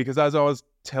for me because as I was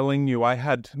telling you, I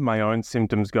had my own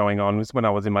symptoms going on. It was when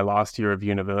I was in my last year of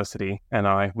university and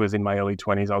I was in my early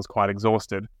 20s. I was quite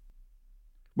exhausted.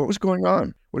 What was going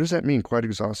on? What does that mean, quite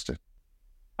exhausted?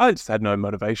 I just had no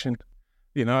motivation.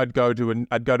 I'd go to a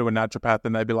naturopath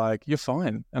and they'd be like, "You're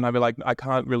fine." And I'd be like, "I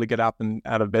can't really get up and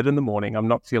out of bed in the morning. I'm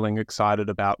not feeling excited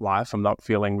about life. I'm not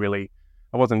feeling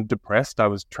I wasn't depressed. I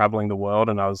was traveling the world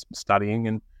and I was studying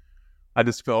and I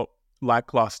just felt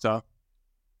lackluster."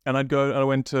 And I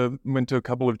went to a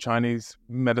couple of Chinese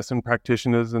medicine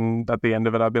practitioners, and at the end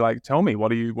of it, I'd be like, "Tell me,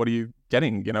 what are you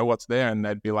getting? What's there?" And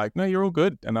they'd be like, "No, you're all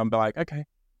good." And I'd be like, "Okay,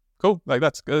 cool. Like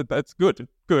that's good. That's good.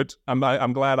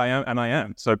 I'm glad I am, and I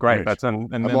am. So great. Right. That's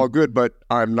and I'm then, all good, but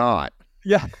I'm not."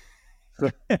 Yeah.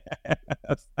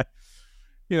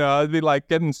 I'd be like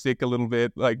getting sick a little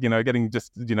bit, getting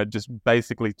just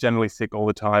basically generally sick all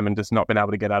the time, and just not being able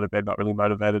to get out of bed, not really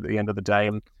motivated at the end of the day.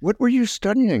 And what were you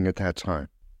studying at that time?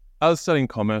 I was studying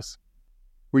commerce.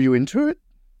 Were you into it?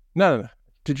 No.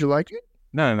 Did you like it?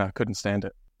 No, I couldn't stand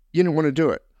it. You didn't want to do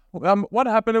it? What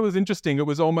happened, it was interesting. It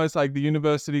was almost like the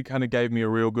university kind of gave me a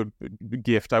real good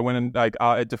gift. I went and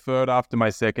I deferred after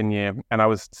my second year, and I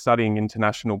was studying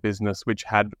international business, which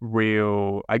had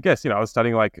real, I guess, I was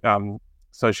studying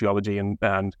sociology and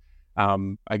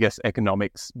I guess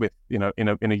economics with, in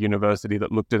a university that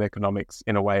looked at economics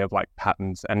in a way of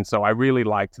patterns. And so I really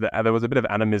liked that. There was a bit of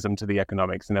animism to the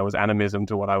economics and there was animism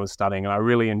to what I was studying. And I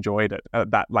really enjoyed it,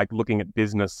 looking at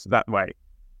business that way.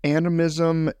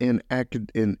 Animism in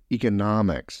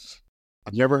economics.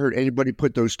 I've never heard anybody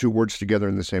put those two words together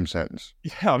in the same sentence.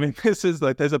 Yeah, I mean, this is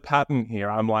like, there's a pattern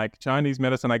here. I'm like, Chinese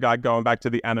medicine, I got going back to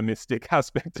the animistic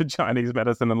aspect of Chinese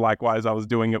medicine, and likewise, I was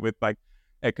doing it with like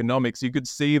economics. You could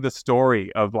see the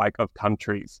story of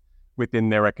countries within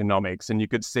their economics, and you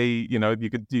could see,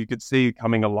 you could see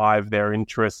coming alive their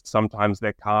interests, sometimes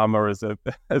their karma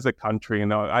as a country.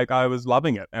 I was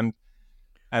loving it, and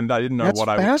I didn't know what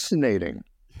I. That's fascinating.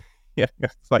 Yeah,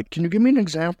 it's like, can you give me an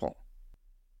example?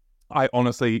 I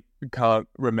honestly can't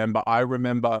remember. I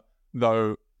remember,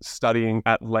 though, studying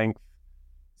at length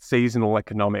seasonal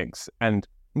economics, and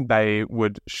they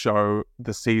would show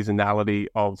the seasonality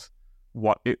of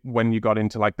when you got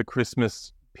into like the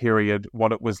Christmas period,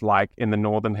 what it was like in the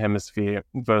Northern Hemisphere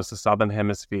versus Southern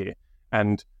Hemisphere.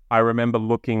 And I remember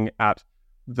looking at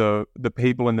the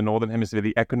people in the Northern Hemisphere,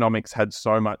 the economics had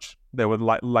so much, there were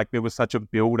like there was such a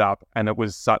build up, and it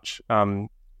was such,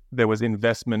 there was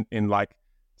investment in like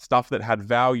stuff that had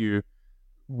value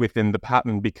within the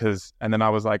pattern, and then I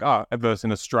was like, versus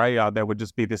in Australia, there would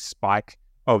just be this spike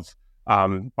of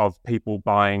people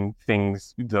buying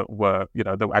things that were,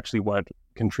 that actually weren't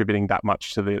contributing that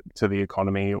much to the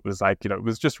economy. It was like, it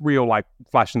was just real like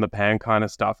flash in the pan kind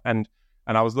of stuff. And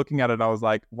I was looking at it, I was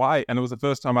like, why? And it was the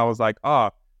first time I was like,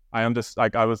 I understand.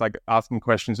 Like, I was like asking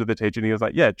questions with the teacher, and he was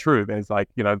like, yeah, true. There's like,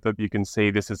 that you can see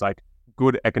this is like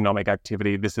good economic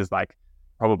activity. This is like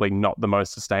probably not the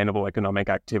most sustainable economic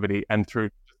activity. And through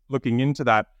looking into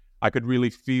that, I could really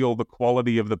feel the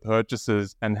quality of the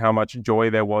purchases and how much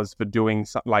joy there was for doing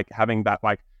like having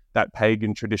that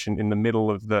pagan tradition in the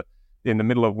middle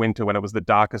of winter, when it was the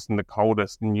darkest and the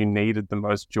coldest, and you needed the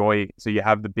most joy. So you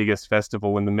have the biggest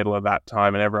festival in the middle of that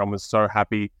time, and everyone was so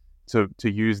happy to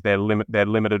use their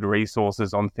limited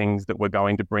resources on things that were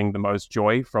going to bring the most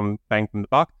joy from bang from the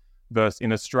buck. Versus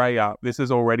in Australia, this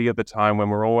is already at the time when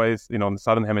we're always, in the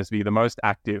Southern Hemisphere, you're the most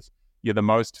active, you're the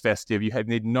most festive, you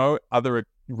need no other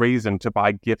reason to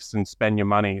buy gifts and spend your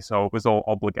money. So it was all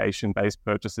obligation-based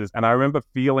purchases. And I remember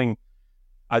feeling,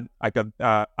 I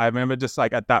remember just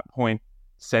like at that point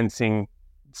sensing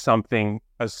something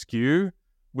askew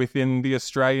within the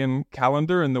Australian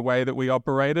calendar and the way that we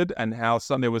operated, and how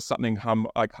there was something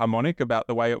harmonic about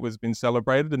the way it was being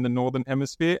celebrated in the Northern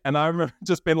Hemisphere. And I remember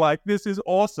just being like, this is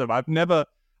awesome. I've never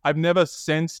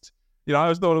sensed, I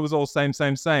always thought it was all same.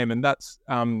 And that's,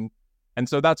 and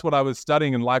so that's what I was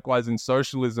studying. And likewise in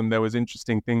socialism, there was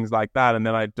interesting things like that. And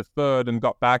then I deferred and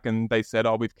got back, and they said,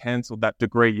 we've cancelled that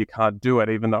degree. You can't do it,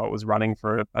 even though it was running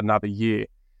for another year.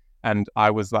 And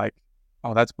I was like,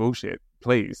 that's bullshit.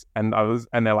 Please. And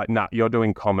they're like, nah, you're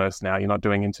doing commerce now. You're not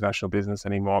doing international business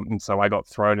anymore. And so I got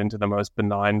thrown into the most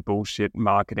benign bullshit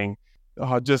marketing,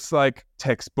 just like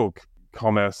textbook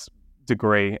commerce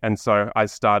degree. And so I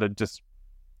started just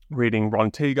reading Ron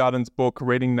Teagarden's book,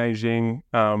 reading Jing,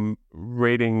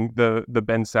 reading the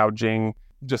Ben Sao Jing,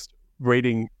 just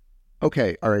reading.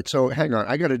 Okay. All right. So hang on.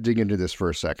 I got to dig into this for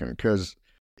a second, because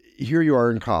here you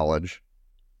are in college,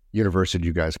 university,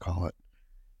 you guys call it.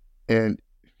 And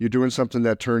you're doing something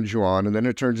that turns you on, and then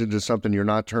it turns into something you're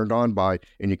not turned on by,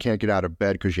 and you can't get out of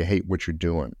bed because you hate what you're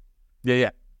doing.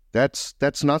 Yeah. That's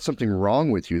not something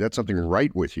wrong with you. That's something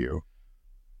right with you.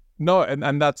 No, and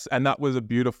that was a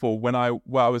beautiful, when I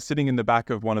was sitting in the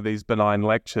back of one of these benign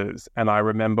lectures, and I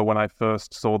remember when I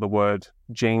first saw the word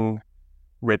Jing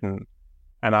written,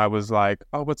 and I was like,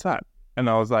 what's that?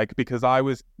 And I was like, because I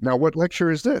was... Now, what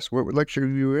lecture is this? What lecture are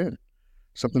you in?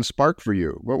 Something sparked for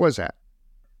you. What was that?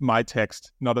 My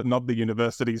text, not the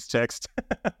university's text.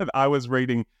 I was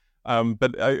reading,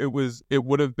 but it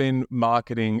would have been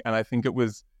marketing, and I think it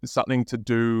was something to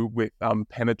do with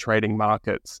penetrating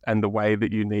markets and the way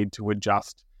that you need to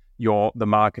adjust the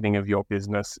marketing of your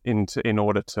business in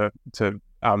order to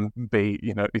be,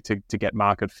 to get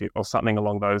market fit or something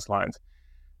along those lines.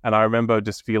 And I remember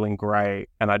just feeling grey,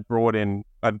 and I brought in,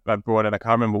 I can't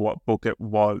remember what book it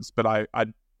was, but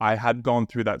I had gone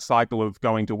through that cycle of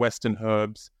going to Western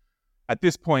herbs. At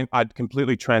this point, I'd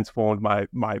completely transformed my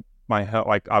health.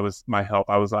 I was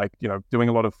like, doing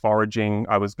a lot of foraging.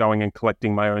 I was going and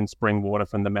collecting my own spring water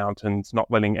from the mountains,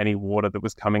 not letting any water that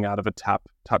was coming out of a tap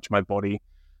touch my body.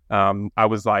 I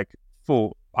was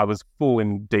full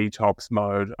in detox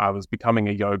mode. I was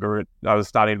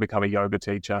starting to become a yoga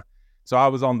teacher. So I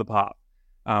was on the path.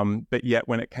 But yet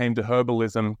when it came to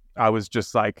herbalism, I was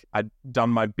just like, I'd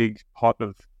done my big pot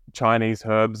of Chinese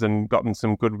herbs and gotten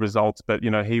some good results. But,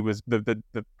 he was,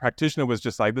 the practitioner was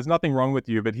just like, there's nothing wrong with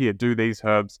you, but here, do these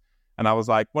herbs. And I was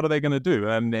like, what are they going to do?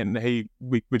 And then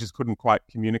we just couldn't quite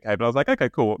communicate. But I was like, okay,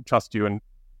 cool, trust you. And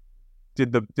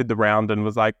did the round and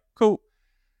was like, cool.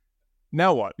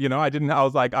 now what? I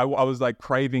was like, I was like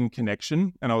craving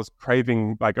connection, and I was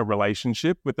craving like a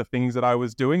relationship with the things that I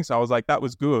was doing. So I was like, that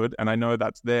was good. And I know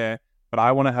that's there, but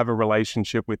I want to have a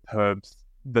relationship with herbs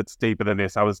that's deeper than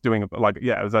this. I was doing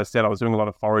as I said, I was doing a lot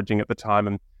of foraging at the time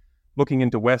and looking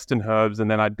into Western herbs.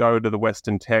 And then I'd go to the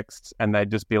Western texts and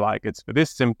they'd just be like, it's for this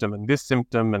symptom and this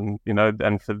symptom and,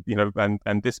 and for,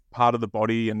 and this part of the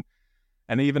body.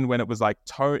 And even when it was like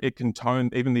it can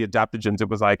tone, even the adaptogens, it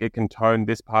was like, it can tone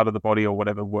this part of the body or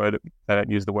whatever word, they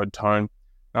don't use the word tone.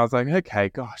 And I was like, okay,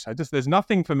 gosh, there's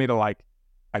nothing for me to like,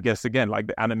 I guess again, like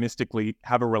animistically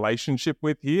have a relationship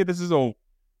with here. This is all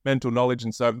mental knowledge.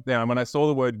 And so when I saw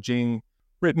the word Jing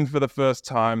written for the first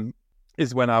time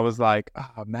is when I was like,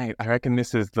 oh mate, I reckon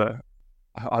this is I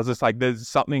was just like, there's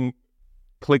something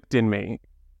clicked in me.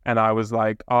 And I was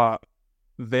like,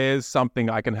 there's something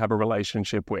I can have a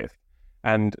relationship with.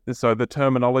 And so the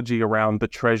terminology around the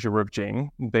treasure of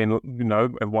Jing, then,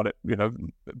 and what it,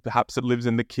 perhaps it lives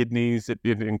in the kidneys, it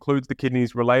includes the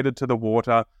kidneys related to the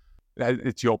water.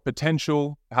 It's your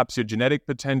potential, perhaps your genetic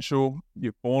potential.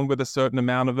 You're born with a certain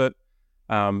amount of it.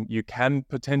 You can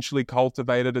potentially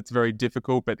cultivate it. It's very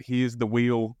difficult, but here's the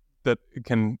wheel that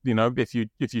can, if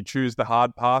you choose the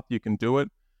hard path, you can do it.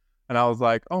 And I was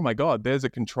like, oh my God, there's a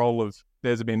control of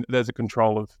an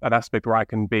aspect where I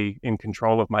can be in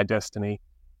control of my destiny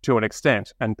to an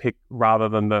extent and pick, rather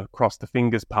than the cross the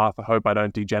fingers path, I hope I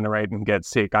don't degenerate and get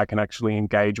sick. I can actually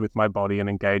engage with my body and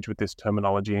engage with this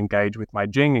terminology, engage with my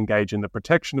Jing, engage in the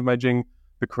protection of my Jing,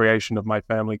 the creation of my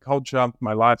family culture,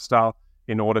 my lifestyle,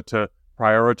 in order to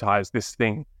prioritize this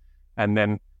thing. And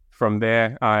then from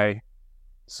there, I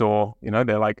saw,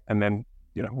 they're like, and then,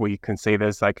 we can see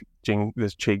there's like Jing,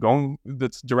 there's Qigong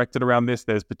that's directed around this.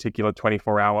 There's particular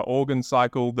 24-hour organ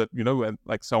cycle that,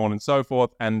 like so on and so forth.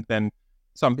 And then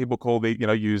some people call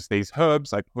use these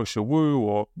herbs like Husha Wu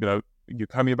or,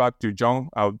 Yukomibak, Dujong.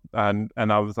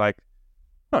 And I was like,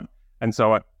 huh. And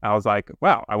so I was like,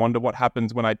 wow, I wonder what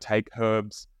happens when I take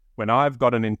herbs, when I've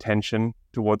got an intention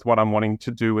towards what I'm wanting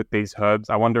to do with these herbs.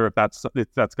 I wonder if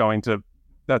that's going to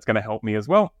help me as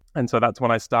well. And so that's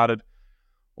when I started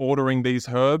ordering these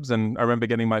herbs. And I remember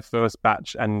getting my first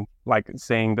batch and like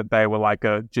seeing that they were like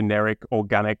a generic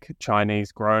organic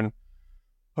Chinese grown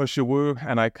Husha Wu,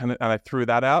 and I threw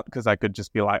that out because I could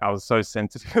just be like, I was so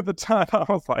sensitive at the time. I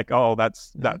was like, oh,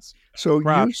 that's so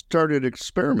crap. You started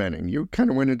experimenting. You kind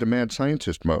of went into mad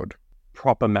scientist mode.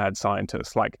 Proper mad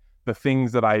scientist, like the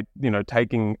things that I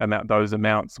taking those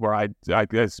amounts where I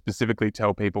specifically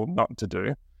tell people not to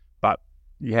do, but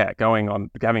yeah, going on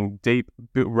having deep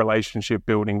relationship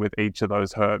building with each of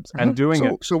those herbs and doing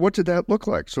it. So what did that look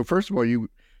like? So first of all, you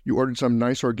ordered some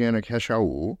nice organic Hesha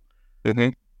Wu. Mm-hmm.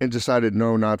 And decided,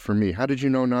 no, not for me. How did you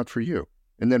know not for you?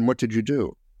 And then what did you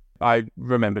do? I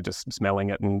remember just smelling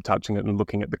it and touching it and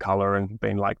looking at the color and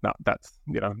being like, no, that's,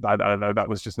 I don't know, that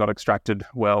was just not extracted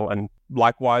well. And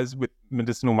likewise with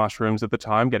medicinal mushrooms at the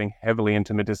time, getting heavily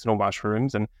into medicinal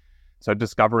mushrooms. And so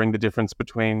discovering the difference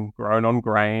between grown on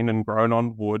grain and grown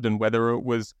on wood, and whether it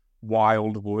was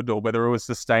wild wood or whether it was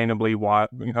sustainably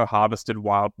harvested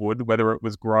wild wood, whether it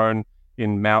was grown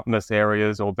in mountainous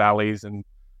areas or valleys, and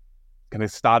kind of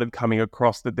started coming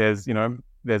across that there's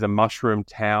a mushroom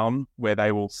town where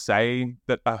they will say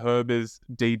that a herb is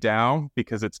Dao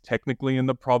because it's technically in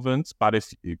the province, but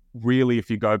if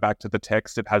you go back to the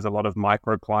text, it has a lot of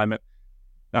microclimate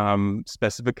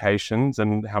specifications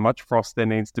and how much frost there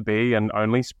needs to be and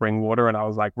only spring water. And I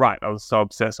was like, right, I was so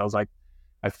obsessed. I was like,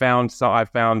 couldn't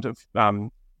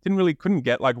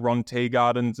get like Ron tea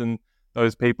gardens and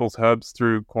those people's herbs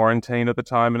through quarantine at the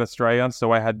time in Australia.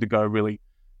 So I had to go really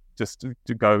just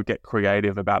to go get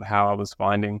creative about how I was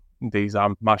finding these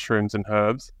mushrooms and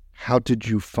herbs. How did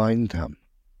you find them?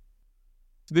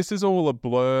 This is all a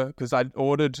blur because I'd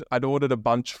ordered a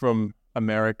bunch from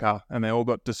America and they all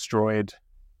got destroyed.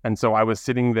 And so I was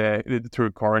sitting there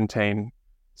through quarantine.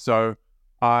 So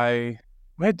where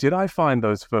did I find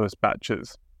those first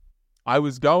batches? I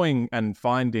was going and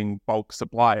finding bulk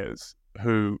suppliers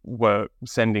who were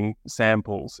sending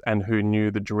samples and who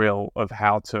knew the drill of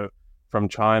from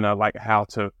China, like how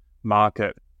to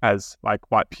market as like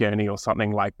white peony or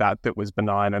something like that was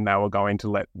benign and they were going to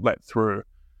let through.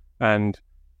 And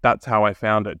that's how I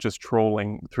found it, just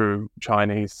trawling through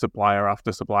Chinese supplier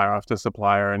after supplier after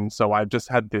supplier. And so I just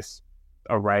had this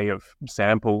array of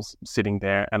samples sitting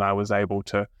there and I was able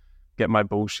to get my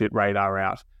bullshit radar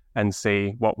out and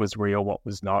see what was real, what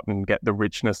was not, and get the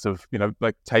richness of,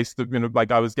 taste of,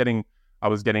 like I was getting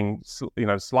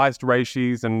sliced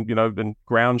reishis and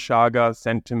ground chaga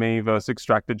sent to me versus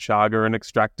extracted chaga and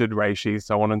extracted reishi,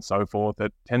 so on and so forth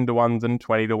at 10 to 1s and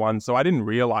 20 to 1s. So I didn't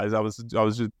realize I was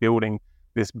just building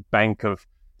this bank of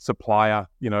supplier,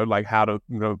 like how to,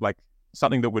 like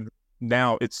something that would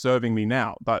now it's serving me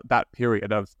now. But that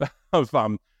period of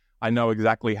I know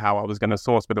exactly how I was going to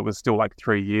source, but it was still like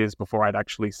 3 years before I'd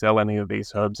actually sell any of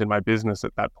these herbs in my business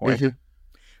at that point. Mm-hmm.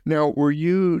 Now, were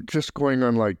you just going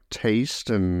on like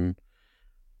taste and,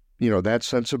 that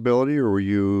sensibility, or were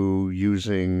you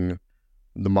using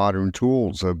the modern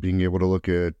tools of being able to look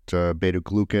at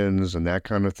beta-glucans and that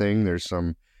kind of thing? There's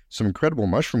some incredible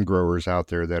mushroom growers out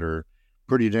there that are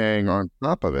pretty dang on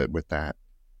top of it with that.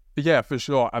 Yeah, for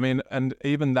sure. I mean, and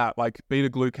even that, like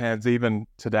beta-glucans, even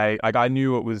today, like I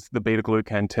knew it was the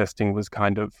beta-glucan testing was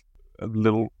kind of a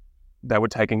little, they were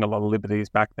taking a lot of liberties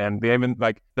back then. They even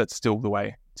like, that's still the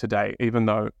way today, even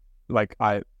though like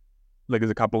there's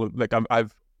a couple of, like I'm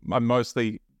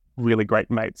mostly really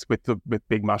great mates with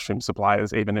big mushroom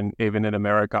suppliers, even in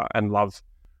America, and love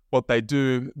what they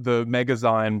do. The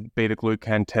Megazyme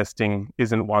beta-glucan testing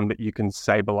isn't one that you can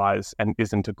stabilize and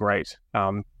isn't a great,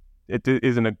 it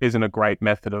isn't a great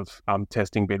method of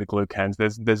testing beta-glucans.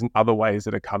 There's other ways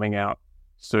that are coming out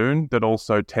soon that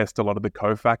also test a lot of the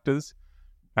cofactors.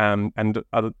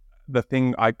 The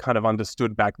thing I kind of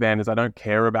understood back then is I don't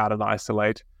care about an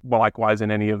isolate. Well, likewise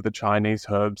in any of the Chinese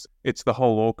herbs, it's the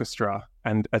whole orchestra,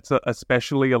 and it's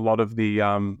especially a lot of the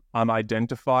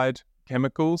unidentified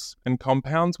chemicals and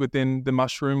compounds within the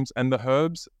mushrooms and the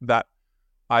herbs that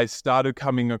I started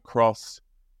coming across.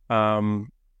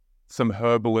 Some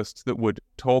herbalists that would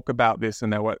talk about this,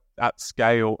 and they were at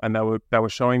scale, and they were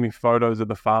showing me photos of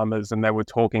the farmers, and they were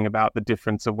talking about the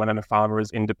difference of when a farmer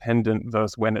is independent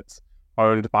versus when it's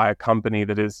owned by a company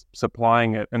that is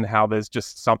supplying it, and how there's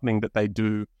just something that they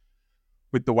do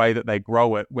with the way that they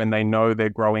grow it when they know they're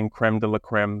growing creme de la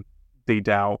creme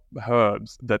Dao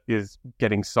herbs that is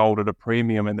getting sold at a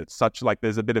premium. And it's such like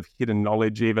there's a bit of hidden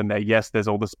knowledge even there. Yes, there's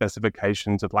all the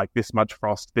specifications of like this much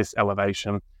frost, this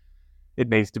elevation, it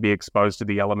needs to be exposed to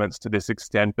the elements to this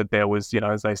extent, but there was,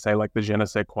 as they say, like the je ne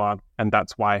sais quoi, and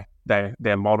that's why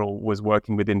their model was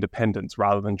working with independence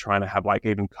rather than trying to have like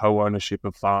even co-ownership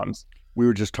of farms. We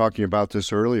were just talking about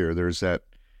this earlier. There's that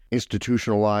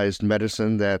institutionalized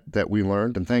medicine that we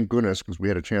learned, and thank goodness, because we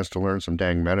had a chance to learn some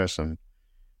dang medicine.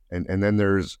 And then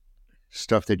there's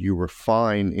stuff that you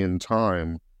refine in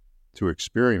time to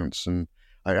experience. And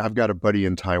I've got a buddy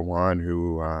in Taiwan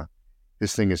who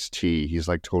his thing is tea. He's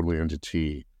like totally into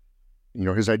tea.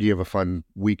 His idea of a fun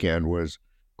weekend was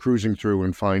cruising through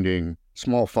and finding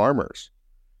small farmers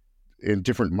in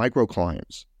different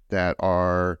microclimes that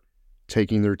are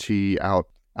taking their tea out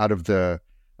of the,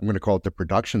 I'm going to call it the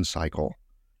production cycle.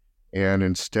 And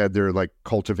instead they're like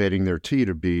cultivating their tea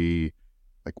to be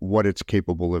like what it's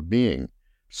capable of being.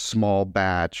 Small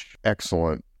batch,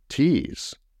 excellent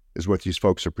teas is what these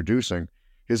folks are producing.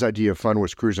 His idea of fun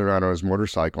was cruising around on his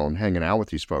motorcycle and hanging out with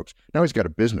these folks. Now he's got a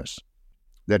business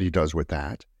that he does with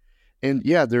that. And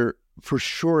yeah, for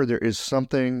sure there is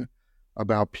something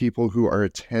about people who are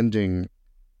attending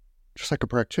just like a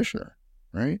practitioner,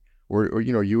 right? Or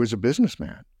you as a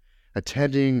businessman,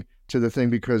 attending to the thing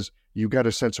because you got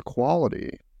a sense of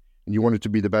quality and you want it to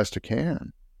be the best it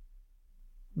can.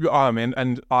 I mean,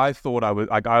 and I thought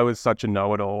I was such a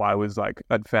know-it-all. I was like,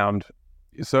 I'd found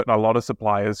a lot of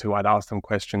suppliers who I'd ask them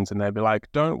questions and they'd be like,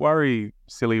 don't worry,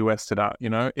 silly Westerner,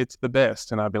 it's the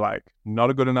best. And I'd be like, not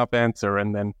a good enough answer.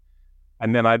 And then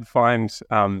I'd find,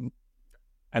 and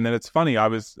then it's funny, I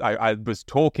was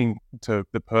talking to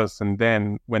the person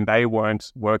then when they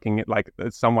weren't working it, like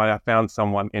I found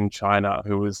someone in China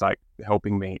who was like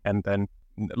helping me. And then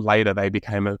later they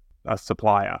became a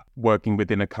supplier working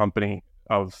within a company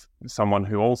of someone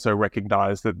who also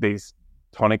recognized that these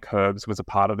tonic herbs was a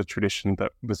part of the tradition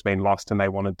that was being lost, and they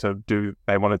wanted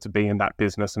to be in that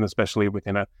business, and especially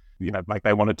within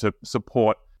they wanted to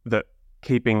support that,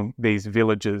 keeping these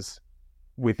villages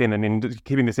within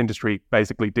keeping this industry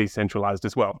basically decentralized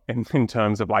as well in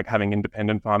terms of like having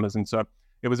independent farmers. And so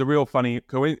it was a real funny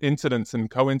coincidence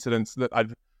that I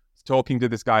was talking to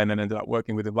this guy and then ended up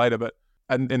working with him later.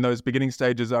 And in those beginning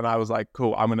stages, and I was like,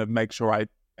 cool, I'm going to make sure I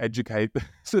educate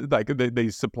like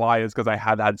these suppliers, because I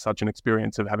had such an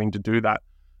experience of having to do that.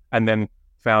 And then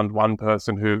found one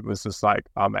person who was just like,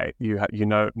 oh mate, you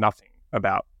know nothing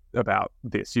about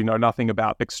this, nothing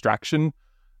about extraction.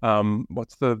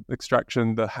 What's the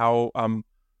extraction? The how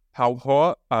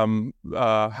hua,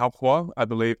 I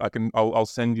believe. I'll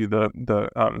send you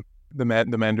the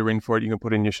Mandarin for it. You can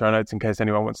put in your show notes in case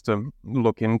anyone wants to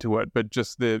look into it. But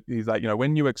just he's like,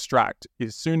 when you extract,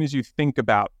 as soon as you think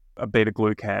about a beta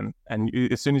glucan, and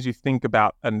as soon as you think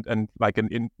about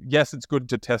yes, it's good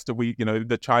to test it.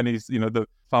 The Chinese, the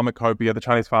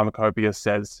Chinese pharmacopoeia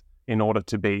says in order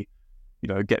to be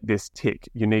get this tick.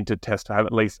 You need to test to have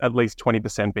at least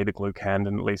 20% beta glucan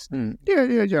and at least.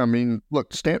 Yeah. I mean,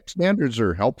 look, standards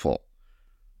are helpful.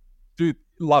 Dude,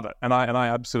 love it, and I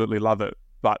absolutely love it.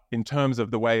 But in terms of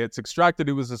the way it's extracted,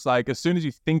 it was just like as soon as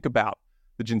you think about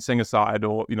the ginsengiside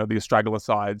or the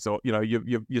astragalosides, or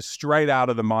you're straight out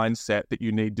of the mindset that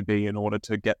you need to be in order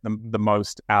to get the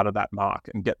most out of that mark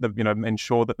and get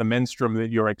ensure that the menstruum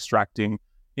that you're extracting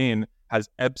in has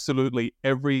absolutely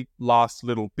every last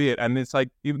little bit. And it's like,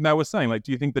 even they were saying, like,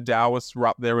 do you think the Daoists were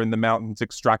up there in the mountains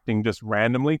extracting just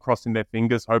randomly, crossing their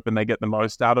fingers, hoping they get the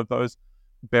most out of those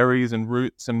berries and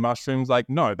roots and mushrooms? Like,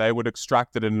 no, they would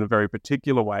extract it in a very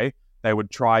particular way. They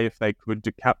would try, if they could,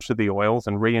 to capture the oils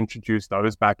and reintroduce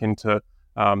those back into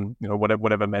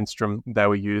whatever menstruum they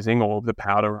were using, or the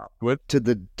powder with. To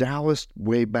the Daoist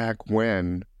way back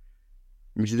when,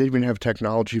 I mean, did they even have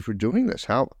technology for doing this?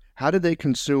 How did they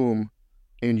consume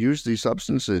and use these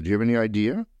substances? Do you have any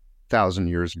idea? 1,000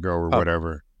 years ago or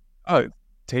whatever. Oh,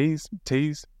 teas,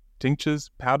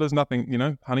 tinctures, powders,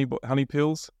 nothing. Honey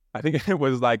pills. I think it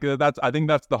was like that's. I think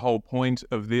that's the whole point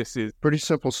of this. Is pretty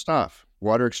simple stuff: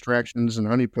 water extractions and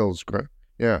honey pills.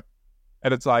 Yeah,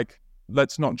 and it's like,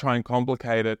 let's not try and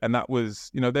complicate it. And that was,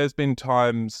 there's been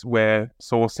times where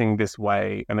sourcing this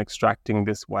way and extracting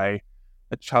this way,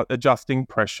 adjusting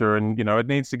pressure, and it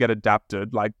needs to get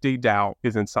adapted. Like D-Dao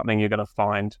isn't something you're going to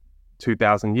find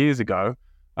 2,000 years ago,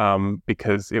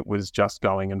 because it was just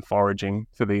going and foraging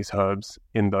for these herbs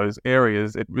in those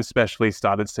areas. It especially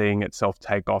started seeing itself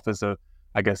take off as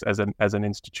an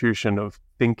institution of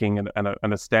thinking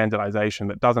and a standardization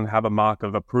that doesn't have a mark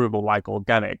of approval like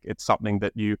organic. It's something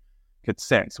that you could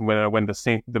sense. When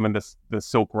the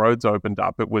Silk Roads opened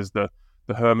up, it was the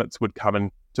hermits would come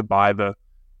in to buy the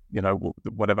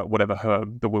whatever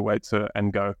herb, the wuwei,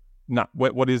 and go, no,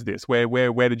 what is this?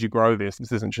 Where did you grow this?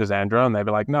 This isn't Shazandra. And they'd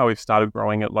be like, no, we've started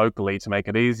growing it locally to make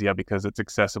it easier because it's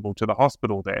accessible to the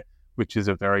hospital there, which is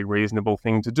a very reasonable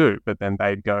thing to do. But then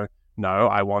they'd go, no,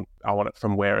 I want it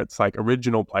from where its like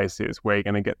original place is, where you're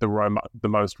going to get the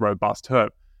most robust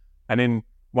herb. And in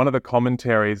one of the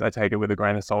commentaries, I take it with a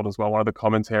grain of salt as well, one of the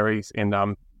commentaries in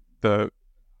the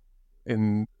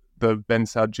Ben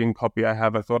Sao Jing copy I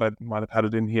have, I thought I might have had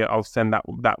it in here. I'll send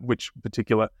that which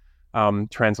particular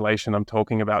translation I'm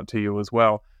talking about to you as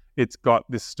well. It's got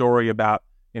this story about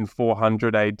in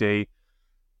 400 AD,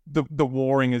 the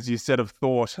warring, as you said, of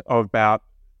thought about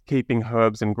keeping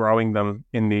herbs and growing them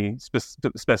in the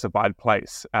specified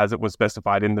place, as it was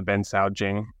specified in the Ben Sao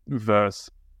Jing, versus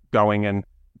going and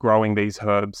growing these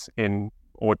herbs in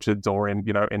orchards or in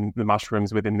the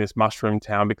mushrooms within this mushroom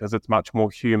town, because it's much more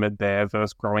humid there,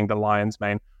 versus growing the lion's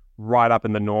mane right up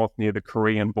in the north near the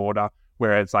Korean border,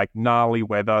 where it's like gnarly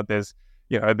weather. There's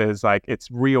like, it's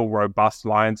real robust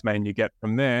lion's mane you get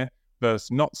from there,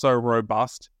 versus not so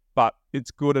robust, but it's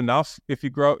good enough if you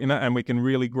grow, and we can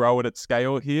really grow it at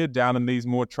scale here down in these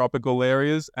more tropical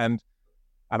areas. And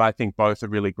I think both are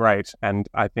really great. And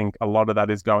I think a lot of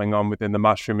that is going on within the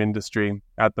mushroom industry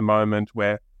at the moment,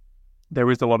 where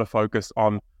there is a lot of focus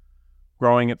on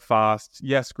growing it fast.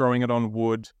 Yes, growing it on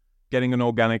wood, getting an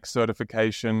organic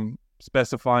certification,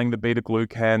 specifying the beta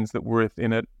glucans that were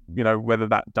within it, whether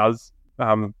that does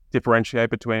differentiate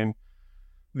between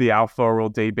the alpha or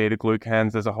D beta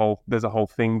glucans. There's a whole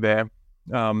thing there.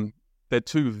 They're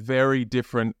two very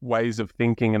different ways of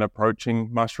thinking and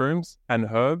approaching mushrooms and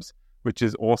herbs, which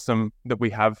is awesome that we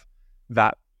have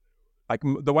that. Like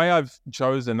the way I've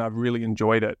chosen, I've really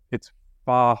enjoyed it. It's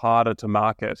far harder to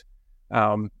market.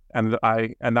 And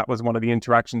that was one of the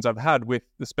interactions I've had with,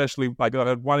 especially like I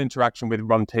had one interaction with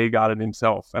Ron Teagarden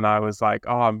himself, and I was like,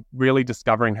 I'm really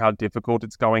discovering how difficult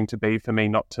it's going to be for me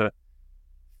not to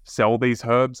sell these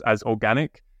herbs as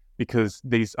organic, because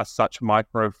these are such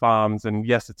micro farms. And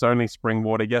yes, it's only spring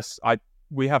water. Yes,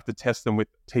 we have to test them with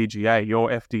TGA. Your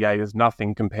FDA is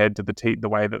nothing compared to the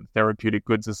way that the Therapeutic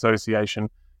Goods Association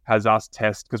has us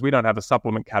test, because we don't have a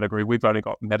supplement category. We've only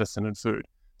got medicine and food.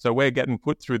 So we're getting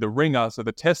put through the ringer. So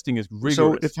the testing is rigorous.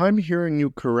 So if I'm hearing you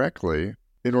correctly,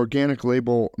 an organic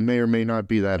label may or may not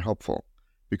be that helpful,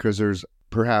 because there's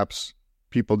perhaps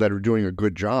people that are doing a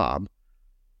good job,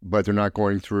 but they're not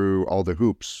going through all the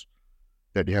hoops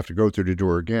that you have to go through to do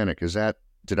organic.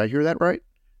 Did I hear that right?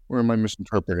 Or am I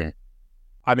misinterpreting?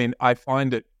 I mean, I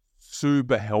find it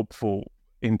super helpful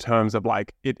in terms of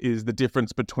like, it is the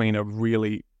difference between a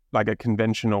really like a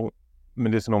conventional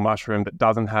medicinal mushroom that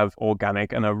doesn't have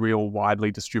organic and a real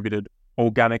widely distributed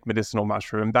organic medicinal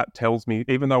mushroom. That tells me,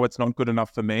 even though it's not good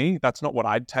enough for me, that's not what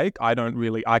I'd take. I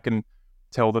can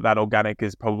tell that organic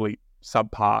is probably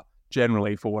subpar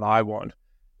generally for what I want.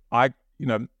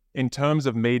 In terms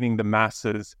of meeting the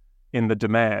masses, in the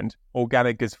demand.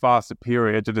 Organic is far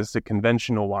superior to just a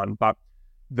conventional one, but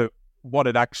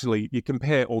you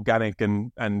compare organic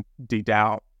and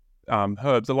DAO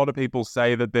herbs. A lot of people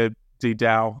say that the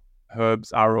DAO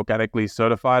herbs are organically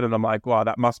certified, and I'm like, wow,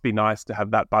 that must be nice to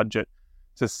have that budget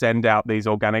to send out these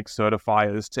organic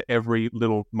certifiers to every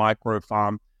little micro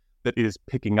farm that is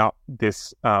picking up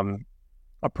this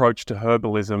approach to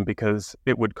herbalism, because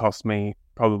it would cost me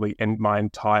probably my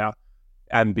entire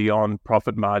and beyond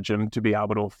profit margin to be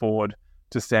able to afford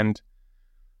to send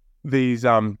these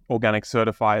organic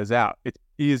certifiers out. It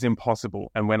is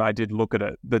impossible. And when I did look at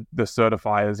it, the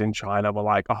certifiers in China were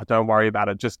like, oh, don't worry about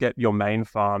it. Just get your main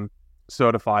farm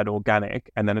certified organic,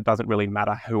 and then it doesn't really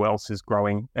matter who else is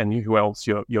growing and who else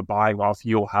you're buying off.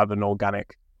 You'll have an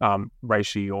organic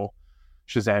reishi or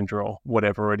Shizandra or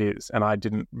whatever it is. And I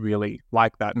didn't really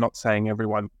like that. Not saying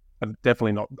everyone,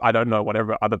 definitely not. I don't know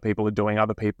whatever other people are doing.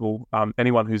 Other people,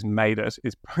 anyone who's made it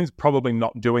is probably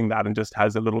not doing that and just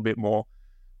has a little bit more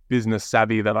business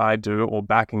savvy than I do, or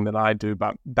backing than I do.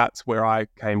 But that's where I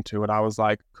came to, and I was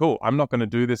like, cool, I'm not going to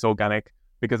do this organic,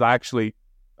 because I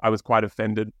was quite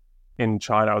offended in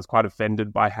China. I was quite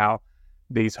offended by how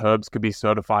these herbs could be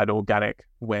certified organic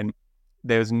when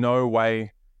there's just no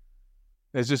way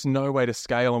to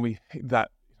scale. And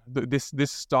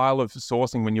this style of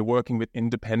sourcing, when you're working with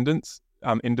independent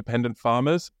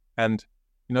farmers, and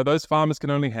those farmers can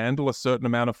only handle a certain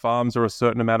amount of farms or a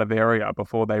certain amount of area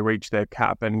before they reach their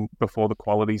cap and before the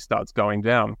quality starts going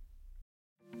down.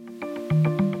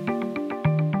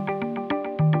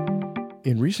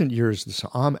 In recent years, the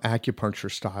Sa'am acupuncture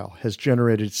style has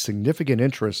generated significant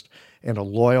interest and a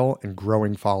loyal and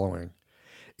growing following.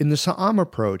 In the Sa'am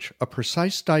approach, a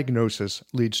precise diagnosis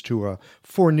leads to a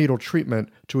 4-needle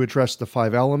treatment to address the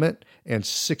 5-element and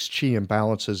 6 qi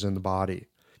imbalances in the body.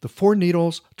 The 4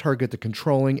 needles target the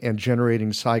controlling and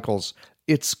generating cycles.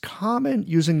 It's common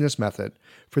using this method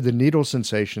for the needle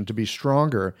sensation to be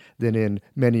stronger than in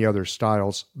many other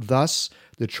styles. Thus,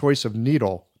 the choice of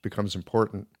needle becomes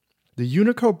important. The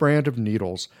Unico brand of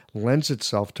needles lends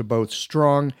itself to both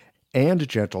strong and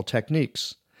gentle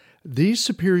techniques. These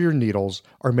superior needles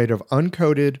are made of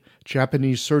uncoated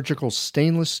Japanese surgical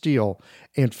stainless steel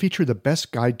and feature the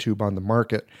best guide tube on the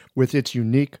market with its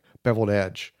unique beveled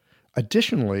edge.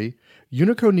 Additionally,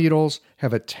 Unico needles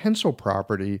have a tensile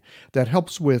property that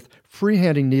helps with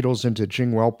freehanding needles into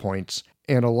Jing well points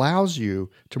and allows you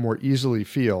to more easily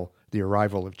feel the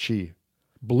arrival of qi.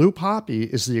 Blue Poppy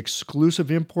is the exclusive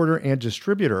importer and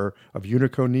distributor of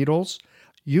Unico needles.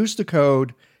 Use the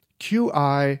code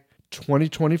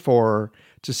QI2024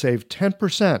 to save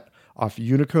 10% off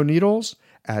Unico needles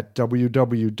at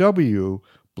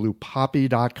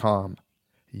www.bluepoppy.com.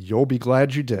 You'll be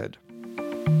glad you did.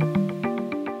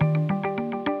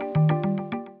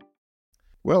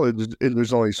 Well,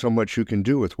 there's only so much you can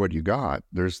do with what you got.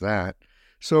 There's that.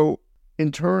 So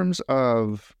in terms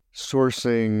of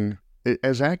sourcing,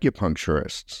 as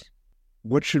acupuncturists,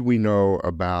 what should we know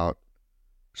about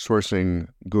sourcing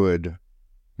good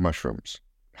mushrooms?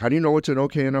 How do you know it's an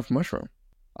okay enough mushroom?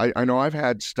 I know I've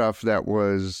had stuff that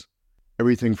was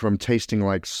everything from tasting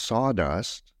like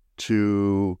sawdust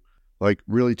to like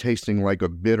really tasting like a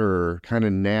bitter, kind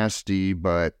of nasty,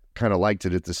 but kind of liked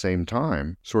it at the same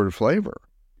time sort of flavor.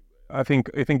 I think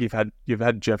you've had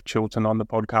Jeff Chilton on the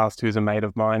podcast, who's a mate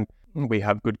of mine. We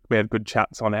had good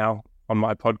chats on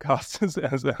my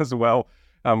podcast as well.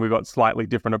 We've got slightly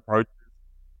different approaches.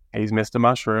 He's Mr.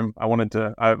 Mushroom. At one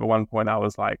point I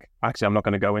was like, actually, I'm not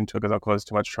going to go into it because I'll cause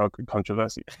too much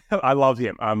controversy. I love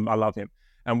him.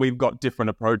 And we've got different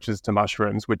approaches to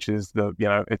mushrooms, which is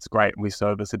it's great. We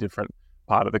service a different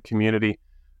part of the community.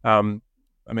 Growing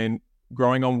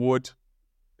on wood,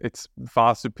 it's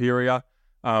far superior.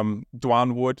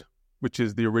 Duan wood, which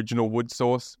is the original wood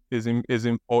source, is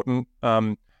important.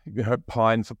 Pine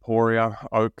for poria,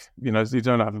 oak. So you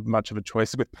don't have much of a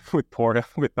choice with poria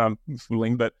with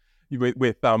Ling, but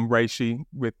with reishi,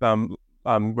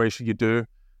 reishi you do.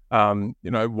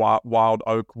 Wild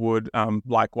oak wood.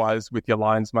 Likewise with your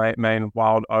lion's mane,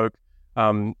 wild oak.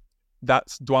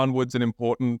 That's Duan wood's an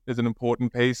important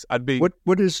piece.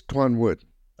 What is Duan wood?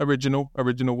 Original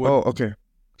wood. Oh, okay.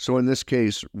 So in this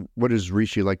case, what does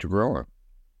reishi like to grow on?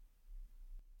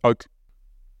 Oak.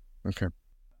 Okay.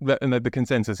 And the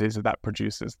consensus is that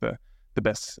produces the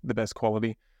best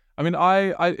quality.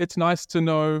 It's nice to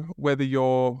know whether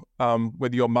your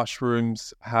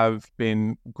mushrooms have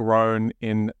been grown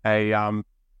in a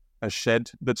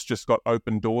shed that's just got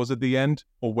open doors at the end,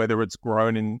 or whether it's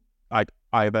grown in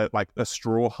either a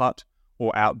straw hut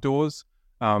or outdoors.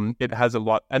 It has a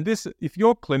lot. And this, if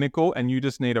you're clinical and you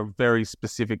just need a very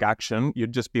specific action,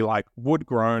 you'd just be like wood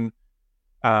grown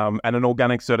And an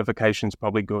organic certification is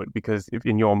probably good because if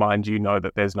in your mind you know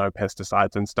that there's no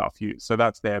pesticides and stuff used, so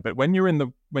that's there. But when you're in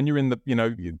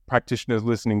the practitioners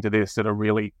listening to this that are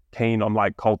really keen on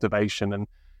like cultivation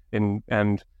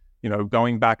and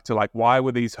going back to like why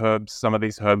were some of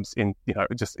these herbs in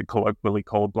just colloquially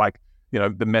called like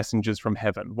the messengers from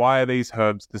heaven? Why are these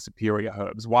herbs the superior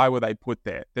herbs? Why were they put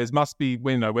there? There must be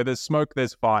where there's smoke,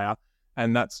 there's fire,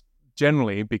 and that's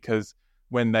generally because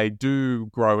when they do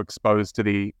grow exposed to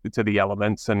the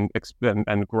elements and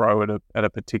grow at a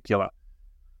particular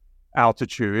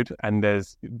altitude, and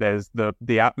there's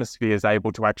the atmosphere is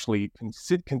able to actually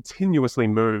continuously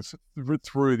move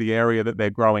through the area that they're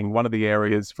growing. One of the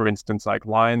areas, for instance, like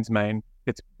lion's mane,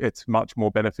 it's much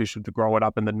more beneficial to grow it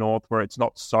up in the north where it's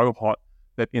not so hot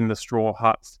that in the straw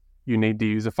huts you need to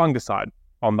use a fungicide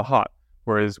on the hut.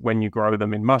 Whereas when you grow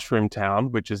them in Mushroom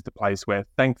Town, which is the place where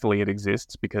thankfully it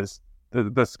exists because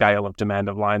the scale of demand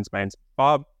of lion's mane is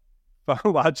far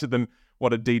larger than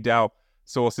what a DDAO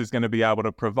source is going to be able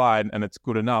to provide, and it's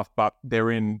good enough. But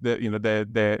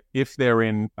if they're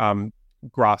in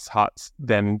grass huts,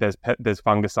 then there's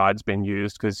fungicides being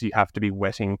used because you have to be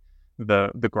wetting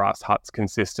the grass huts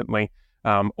consistently,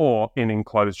 or in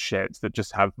enclosed sheds that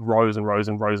just have rows and rows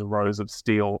and rows and rows of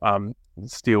steel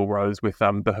rows with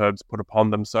the herbs put upon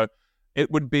them. So it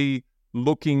would be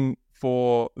looking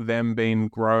for them being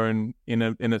grown in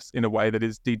a way that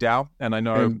is DDAO. And I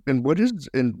know. And what does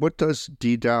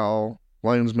DDAO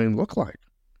lion's mane look like?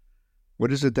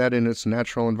 What is it that in its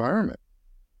natural environment?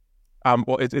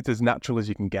 Well, it's as natural as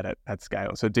you can get it at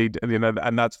scale. So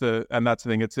and that's the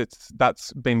thing.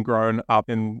 That's been grown up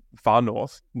in far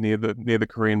north near the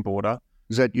Korean border.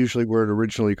 Is that usually where it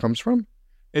originally comes from?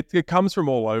 It comes from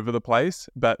all over the place,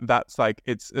 but that's like,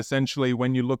 it's essentially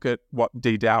when you look at what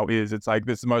DDAO is, it's like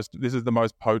this is the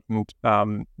most potent.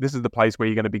 This is the place where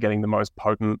you're going to be getting the most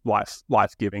potent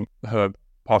life-giving herb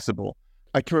possible.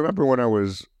 I can remember when I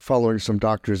was following some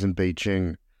doctors in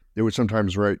Beijing, they would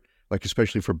sometimes write, like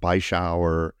especially for Baishao,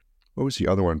 or what was the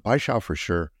other one? Baishao for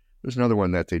sure. There's another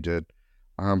one that they did.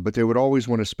 But they would always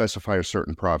want to specify a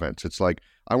certain province. It's like,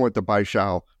 I want the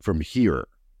Baishao from here,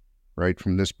 right?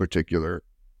 From this particular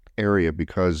area,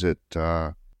 because it...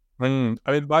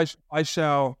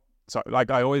 Baishao... So, like,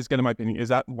 I always get in my opinion, is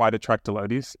that white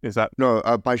Atractylodes? Is that... No,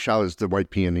 Baishao is the white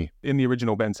peony. In the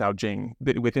original Bensao Jing,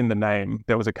 within the name,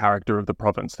 there was a character of the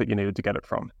province that you needed to get it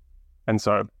from. And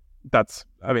so that's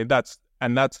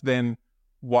then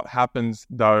what happens,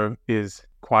 though, is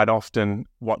quite often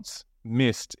what's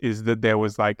missed is that it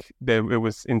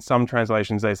was in some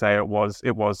translations, they say it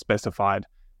was specified,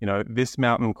 this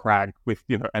mountain crag with,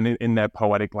 and in their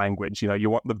poetic language, you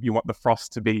want the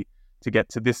frost to get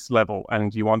to this level,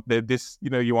 and you want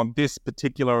this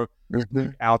particular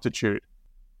altitude.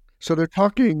 So they're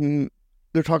talking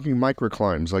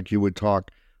microclimes, like you would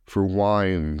talk for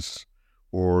wines,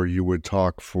 or you would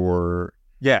talk for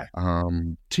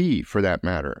tea, for that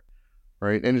matter,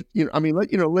 right? And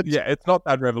it's not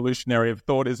that revolutionary of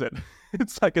thought, is it?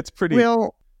 It's like, it's pretty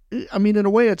well. I mean, in a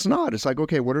way, it's not. It's like,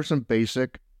 okay, what are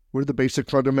the basic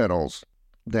fundamentals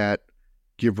that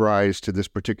give rise to this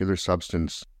particular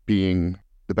substance being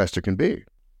the best it can be?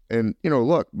 And,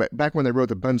 look, back when they wrote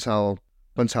the Bensao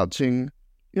Jing,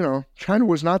 China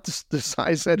was not the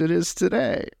size that it is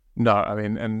today. No, I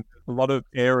mean, and a lot of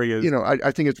areas...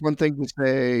 I think it's one thing to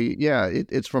say,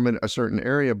 it's from a certain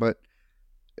area, but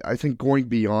I think going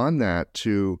beyond that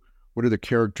to what are the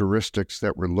characteristics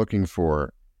that we're looking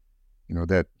for,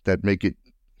 that make it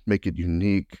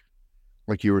unique.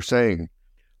 Like you were saying,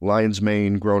 lion's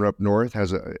mane grown up north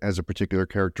has a particular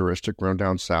characteristic, grown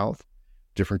down south,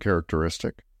 different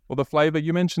characteristic. Well, the flavor,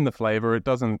 you mentioned the flavor, it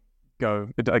doesn't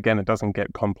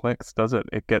get complex, does it?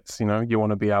 It gets, you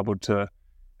want to be able to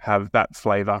have that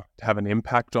flavor to have an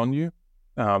impact on you.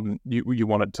 You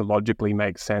want it to logically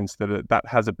make sense that that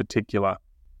has a particular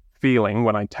feeling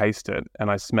when I taste it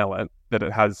and I smell it, that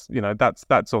it has,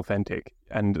 that's authentic,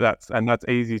 and that's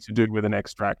easy to do with an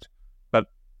extract. But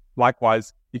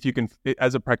likewise, if you can,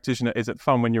 as a practitioner, is it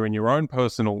fun when you're in your own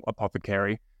personal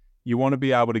apothecary? You want to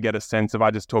be able to get a sense of, I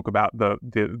just talk about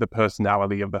the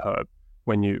personality of the herb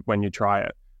when you try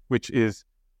it, which is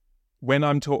when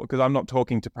because I'm not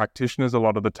talking to practitioners a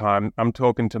lot of the time, I'm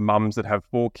talking to mums that have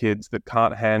 4 kids that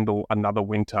can't handle another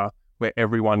winter where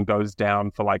everyone goes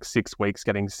down for like 6 weeks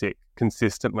getting sick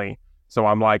consistently. So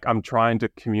I'm trying to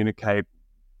communicate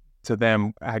to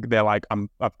them. They're like,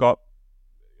 I've got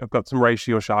some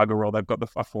ratio Chaga, or they've got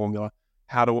a formula.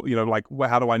 How do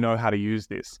I know how to use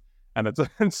this? And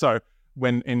so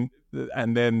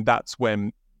then that's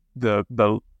when the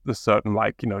certain,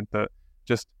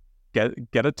 just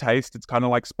get a taste. It's kind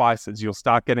of like spices. You'll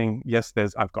start getting, yes,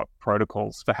 I've got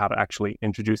protocols for how to actually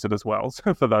introduce it as well.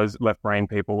 So for those left brain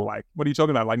people who are like, what are you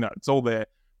talking about? Like, no, it's all there.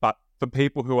 But for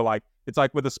people who are like, it's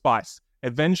like with a spice,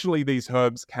 eventually these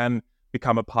herbs can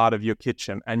become a part of your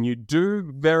kitchen. And you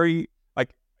do very,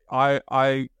 like,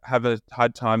 I have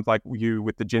had times like you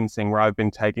with the ginseng where I've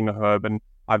been taking a herb and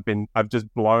I've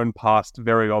just blown past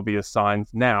very obvious signs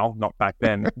now, not back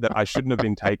then, that I shouldn't have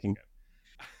been taking it.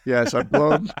 Yes, I've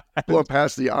blown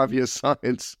past the obvious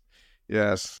signs.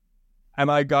 Yes. And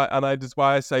just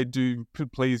why I say,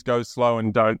 please go slow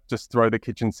and don't just throw the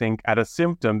kitchen sink at a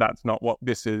symptom. That's not what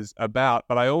this is about.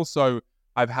 But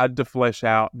I've had to flesh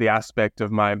out the aspect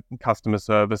of my customer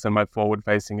service and my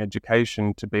forward-facing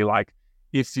education to be like,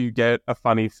 if you get a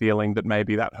funny feeling that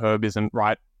maybe that herb isn't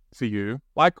right for you,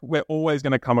 like we're always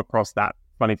going to come across that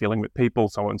funny feeling with people,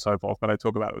 so on and so forth. When I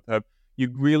talk about it with herb, you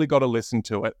really got to listen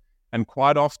to it. And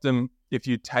quite often, if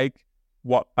you take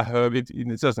what a herb, it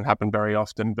doesn't happen very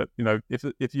often, but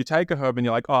if you take a herb and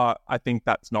you're like, oh, I think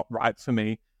that's not right for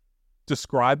me,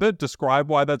 describe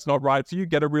why that's not right for you,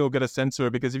 get a sense of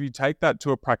it, because if you take that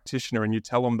to a practitioner and you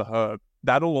tell them the herb,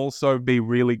 that'll also be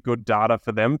really good data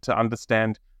for them to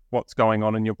understand what's going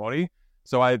on in your body.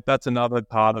 So that's another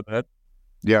part of it.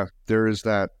 Yeah, there is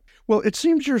that. Well, it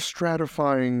seems you're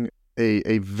stratifying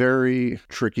a very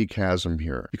tricky chasm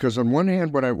here, because on one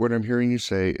hand, what I'm hearing you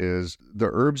say is the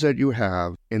herbs that you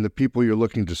have and the people you're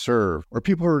looking to serve are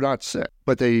people who are not sick,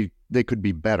 but they could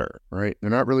be better, right? They're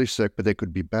not really sick, but they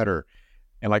could be better.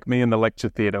 And like me in the lecture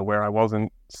theater where I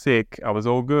wasn't sick, I was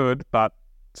all good, but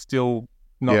still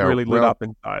not really lit up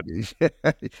inside.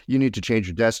 You need to change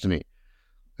your destiny.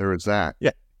 There is that.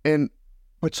 Yeah.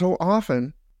 But so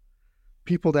often,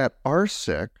 people that are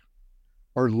sick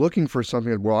are looking for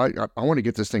something. Well, I want to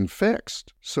get this thing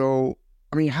fixed. So,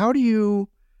 I mean, how do you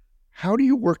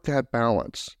work that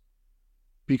balance?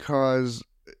 Because,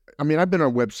 I mean, I've been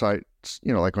on websites,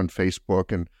 like on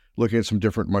Facebook and looking at some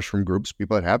different mushroom groups,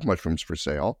 people that have mushrooms for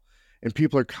sale, and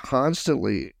people are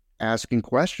constantly asking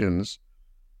questions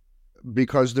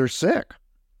because they're sick,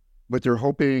 but they're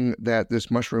hoping that this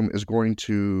mushroom is going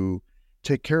to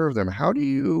take care of them. How do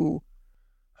you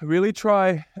really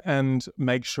try and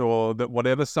make sure that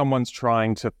whatever someone's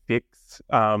trying to fix,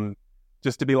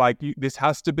 just to be like, this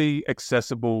has to be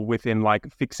accessible within like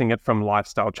fixing it from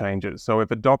lifestyle changes. So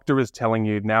if a doctor is telling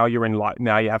you now you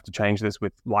have to change this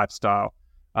with lifestyle,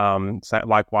 so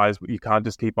likewise, you can't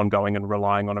just keep on going and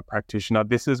relying on a practitioner.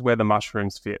 This is where the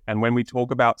mushrooms fit. And when we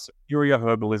talk about superior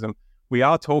herbalism, we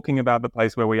are talking about the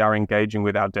place where we are engaging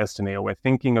with our destiny, or we're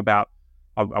thinking about,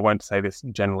 I won't say this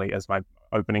generally as my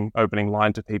opening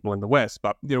line to people in the West,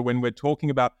 but when we're talking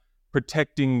about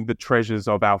protecting the treasures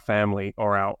of our family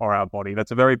or our body,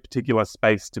 that's a very particular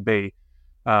space to be.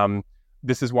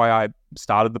 This is why I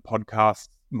started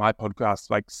my podcast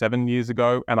like 7 years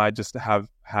ago, and I just have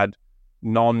had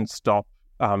non-stop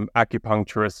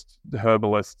acupuncturists,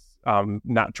 herbalists,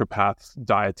 naturopaths,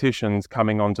 dietitians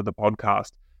coming onto the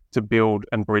podcast to build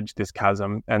and bridge this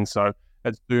chasm. And so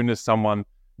as soon as someone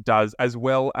does, as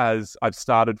well as I've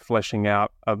started fleshing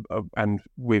out, and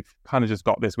we've kind of just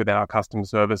got this within our customer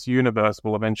service universe,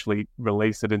 we'll eventually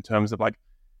release it in terms of like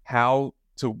how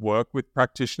to work with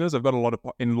practitioners. I've got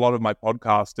in a lot of my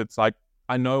podcasts, it's like,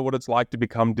 I know what it's like to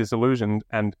become disillusioned,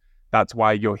 and that's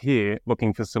why you're here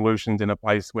looking for solutions in a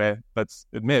place where, let's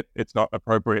admit, it's not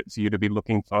appropriate for you to be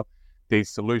looking for these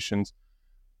solutions.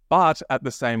 But at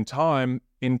the same time,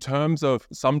 in terms of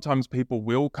sometimes people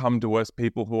will come to us,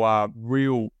 people who are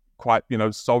quite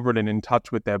sovereign and in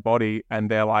touch with their body, and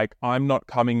they're like, I'm not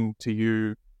coming to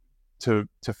you to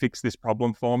fix this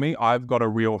problem for me. I've got a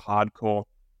real hardcore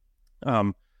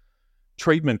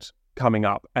treatment coming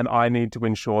up, and I need to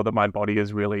ensure that my body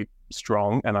is really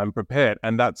strong and I'm prepared.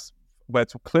 And that's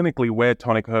clinically where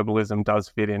tonic herbalism does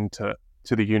fit into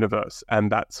the universe. And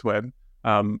that's where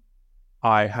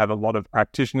I have a lot of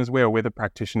practitioners. We're a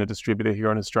practitioner distributor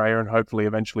here in Australia, and hopefully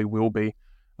eventually will be.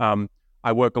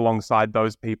 I work alongside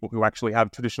those people who actually have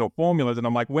traditional formulas, and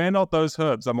I'm like, we're not those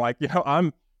herbs. I'm like,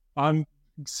 I'm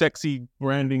sexy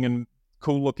branding and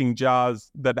cool looking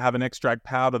jars that have an extract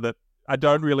powder that I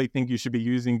don't really think you should be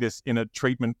using this in a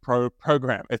treatment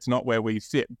program. It's not where we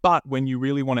sit. But when you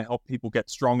really want to help people get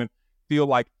strong and feel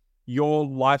like your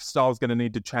lifestyle is going to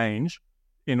need to change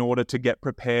in order to get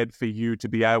prepared for you to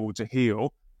be able to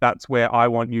heal, that's where I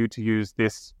want you to use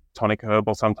this tonic herb,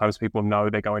 or sometimes people know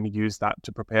they're going to use that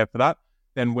to prepare for that.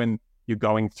 Then when you're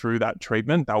going through that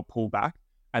treatment, they'll pull back.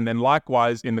 And then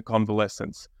likewise in the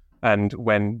convalescence, and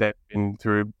when they've been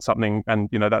through something, and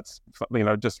that's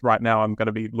just right now I'm going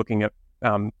to be looking at,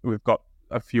 we've got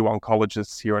a few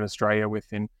oncologists here in Australia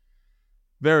within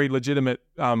very legitimate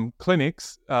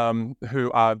clinics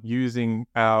who are using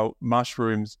our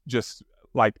mushrooms just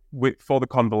like for the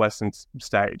convalescence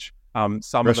stage.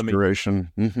 Some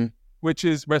restoration, of them, which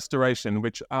is restoration,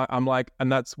 which I'm like,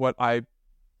 and that's what I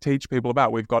teach people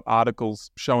about. We've got articles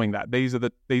showing that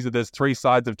there's 3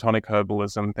 sides of tonic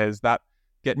herbalism. There's that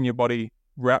getting your body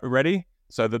ready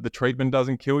so that the treatment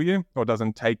doesn't kill you or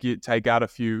doesn't take out a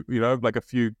few, like a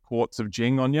few quarts of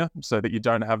Jing on you, so that you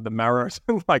don't have the marrow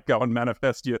to like go and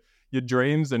manifest your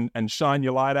dreams and shine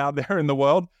your light out there in the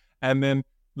world. And then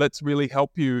let's really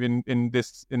help you in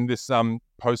this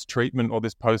post-treatment or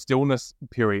this post-illness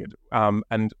period.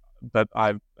 But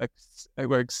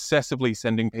we're excessively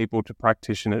sending people to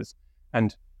practitioners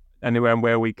and anywhere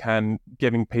where we can,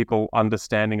 giving people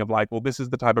understanding of like, well, this is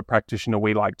the type of practitioner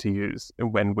we like to use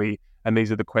and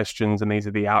these are the questions and these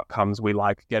are the outcomes we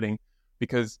like getting,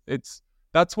 because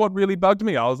that's what really bugged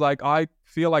me. I was like, I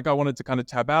feel like I wanted to kind of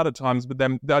tap out at times, but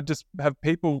then I just have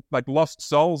people like lost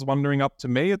souls wandering up to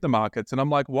me at the markets. And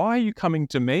I'm like, why are you coming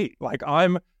to me? Like,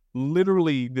 I'm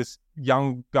literally this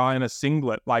young guy in a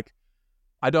singlet. Like,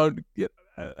 I don't get,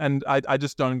 and I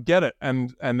just don't get it.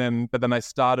 But then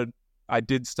I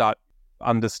did start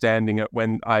understanding it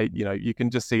when you can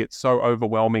just see it's so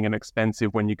overwhelming and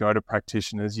expensive when you go to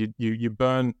practitioners. You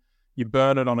burn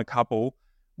it on a couple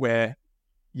where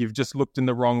you've just looked in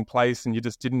the wrong place and you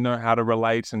just didn't know how to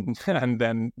relate. And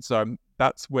then, so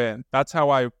that's how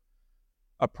I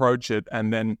approach it.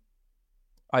 And then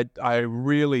I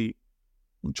really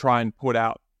try and put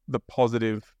out the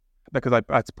positive, because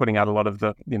it's putting out a lot of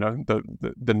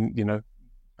the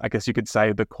I guess you could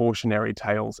say the cautionary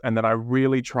tales, and then I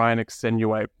really try and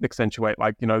accentuate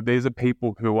like, these are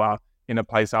people who are in a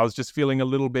place. I was just feeling a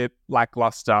little bit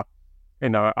lackluster,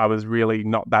 I was really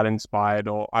not that inspired,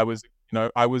 or I was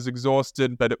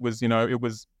exhausted, but it was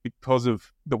because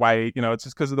of the way, it's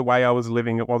just because of the way I was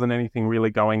living. It wasn't anything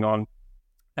really going on.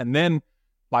 And then,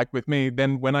 like with me,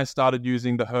 then when I started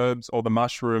using the herbs or the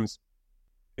mushrooms,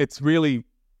 it's really,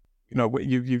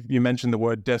 you mentioned the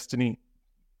word destiny.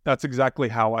 That's exactly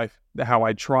how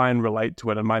I try and relate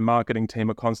to it. And my marketing team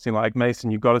are constantly like,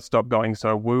 Mason, you've got to stop going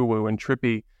so woo-woo and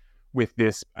trippy with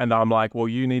this. And I'm like, well,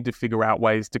 you need to figure out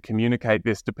ways to communicate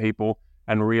this to people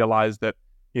and realize that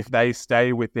if they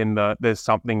stay within there's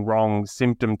something wrong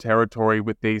symptom territory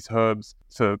with these herbs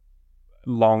for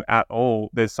long at all,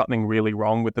 there's something really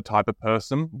wrong with the type of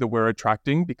person that we're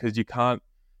attracting, because you can't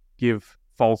give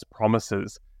false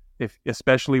promises.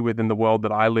 Especially within the world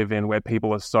that I live in, where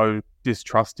people are so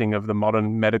distrusting of the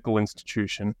modern medical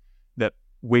institution, that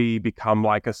we become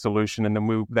like a solution, and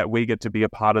then we get to be a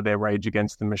part of their rage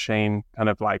against the machine kind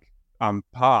of like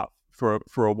path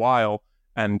for a while.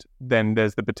 And then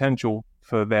there's the potential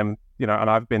for them, and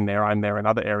I'm there in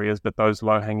other areas, but those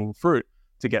low-hanging fruit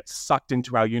to get sucked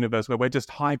into our universe where we're just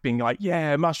hyping like,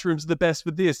 yeah, mushrooms are the best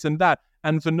for this and that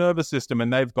and for nervous system,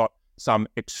 and they've got some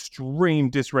extreme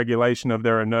dysregulation of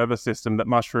their nervous system that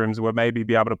mushrooms will maybe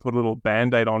be able to put a little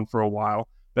band-aid on for a while,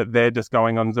 but they're just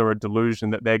going under a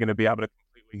delusion that they're going to be able to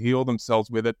completely heal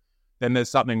themselves with it. Then there's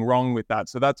something wrong with that.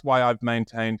 So that's why I've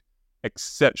maintained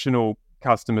exceptional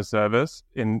customer service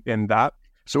in that.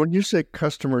 So when you say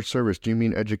customer service, do you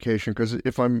mean education? Because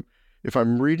if I'm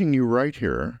reading you right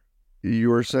here,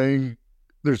 you are saying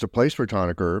there's a place for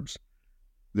tonic herbs.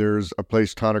 There's a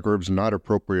place tonic herbs not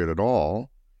appropriate at all.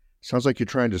 Sounds like you're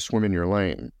trying to swim in your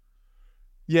lane.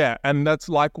 Yeah, and that's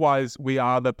likewise, we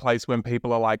are the place when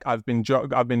people are like, I've been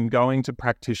going to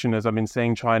practitioners, I've been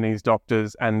seeing Chinese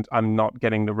doctors, and I'm not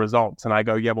getting the results. And I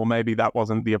go, yeah, well, maybe that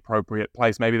wasn't the appropriate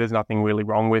place. Maybe there's nothing really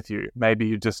wrong with you. Maybe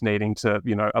you're just needing to,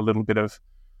 a little bit of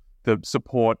the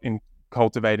support in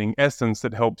cultivating essence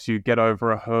that helps you get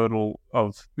over a hurdle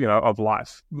of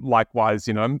life. Likewise,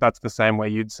 that's the same way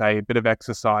you'd say a bit of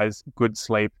exercise, good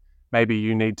sleep. Maybe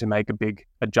you need to make a big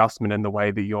adjustment in the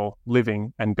way that you're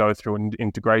living and go through an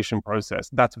integration process.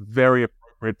 That's very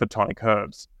appropriate for tonic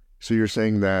herbs. So you're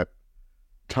saying that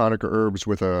tonic herbs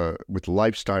with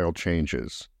lifestyle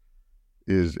changes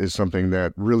is something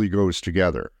that really goes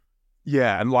together.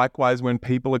 Yeah, and likewise when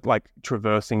people are like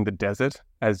traversing the desert,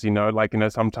 as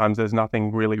sometimes there's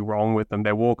nothing really wrong with them.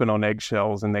 They're walking on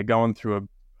eggshells and they're going through a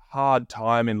hard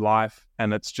time in life,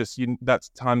 and it's just that's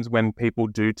times when people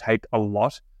do take a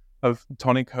lot of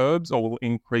tonic herbs or will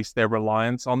increase their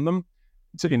reliance on them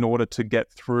in order to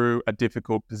get through a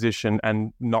difficult position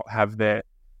and not have their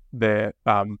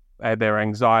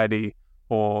anxiety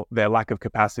or their lack of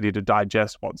capacity to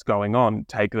digest what's going on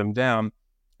take them down.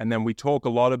 And then we talk a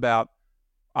lot about,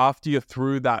 after you're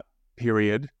through that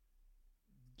period,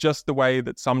 just the way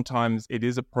that sometimes it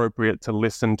is appropriate to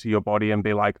listen to your body and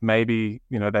be like, maybe,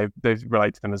 they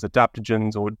relate to them as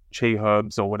adaptogens or chi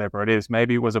herbs or whatever it is.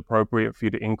 Maybe it was appropriate for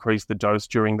you to increase the dose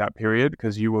during that period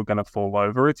because you were going to fall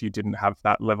over if you didn't have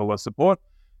that level of support.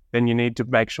 Then you need to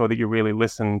make sure that you really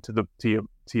listen to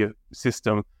your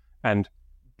system and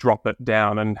drop it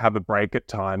down and have a break at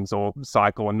times or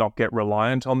cycle and not get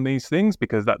reliant on these things,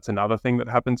 because that's another thing that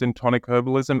happens in tonic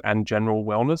herbalism and general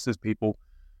wellness is people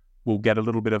will get a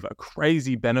little bit of a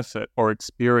crazy benefit or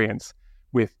experience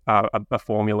with a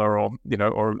formula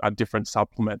or a different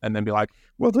supplement and then be like,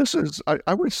 well, this is,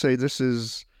 I would say this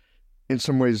is in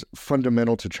some ways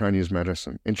fundamental to Chinese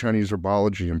medicine, in Chinese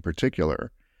herbology in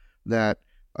particular, that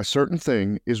a certain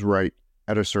thing is right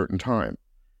at a certain time.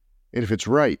 And if it's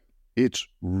right, it's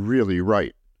really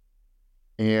right.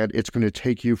 And it's going to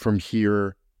take you from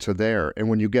here to there. And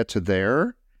when you get to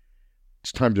there,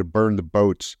 it's time to burn the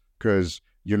boats because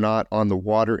you're not on the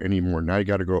water anymore. Now you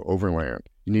got to go overland.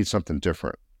 You need something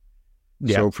different.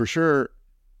 Yeah. So for sure,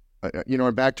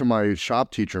 I'm back to my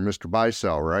shop teacher, Mr.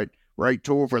 Buy-Sell, right? Right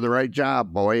tool for the right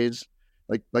job, boys.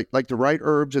 Like the right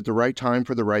herbs at the right time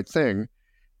for the right thing.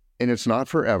 And it's not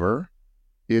forever.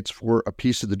 It's for a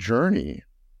piece of the journey.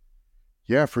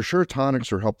 Yeah, for sure,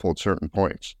 tonics are helpful at certain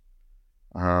points.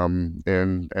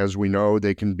 And as we know,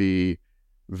 they can be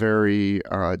very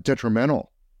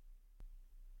detrimental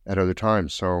at other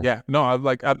times. So yeah, no, I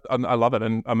love it.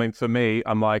 And I mean, for me,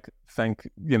 I'm like,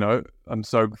 I'm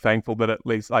so thankful that at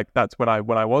least like that's when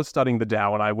I was studying the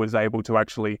Tao and I was able to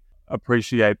actually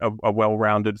appreciate a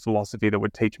well-rounded philosophy that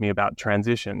would teach me about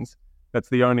transitions. That's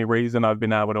the only reason I've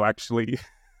been able to actually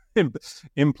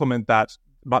implement that,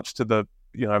 much to the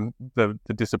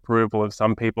disapproval of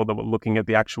some people that were looking at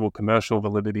the actual commercial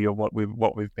validity of what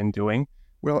we've been doing.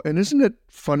 Well, and isn't it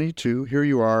funny too? Here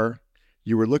you are,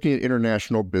 you were looking at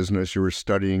international business, you were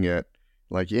studying it,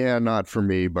 like, yeah, not for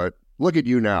me, but look at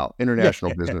you now,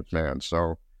 international businessman.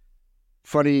 So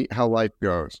funny how life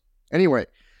goes. Anyway,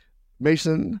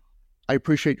 Mason, I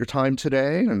appreciate your time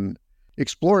today and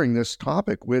exploring this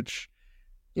topic, which,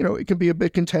 it can be a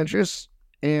bit contentious.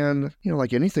 And,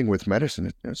 like anything with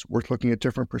medicine, it's worth looking at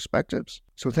different perspectives.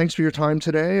 So thanks for your time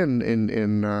today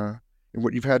and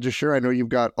what you've had to share. I know you've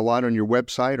got a lot on your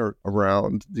website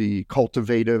around the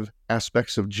cultivative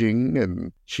aspects of Jing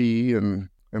and Qi and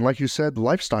like you said, the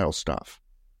lifestyle stuff,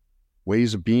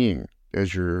 ways of being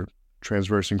as you're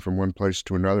transversing from one place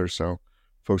to another. So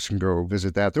folks can go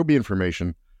visit that. There'll be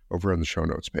information over on the show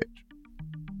notes page.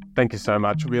 Thank you so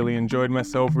much. Really enjoyed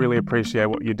myself. Really appreciate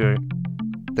what you do.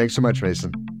 Thanks so much,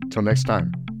 Mason. Till next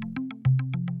time.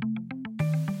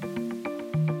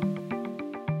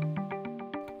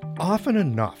 Often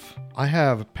enough, I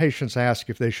have patients ask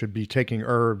if they should be taking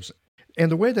herbs,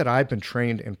 and the way that I've been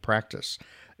trained in practice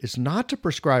is not to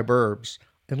prescribe herbs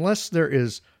unless there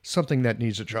is something that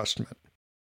needs adjustment.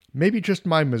 Maybe just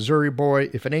my Missouri boy,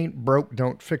 if it ain't broke,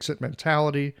 don't fix it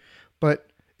mentality, but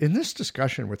in this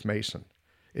discussion with Mason,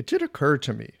 it did occur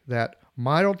to me that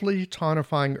mildly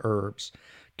tonifying herbs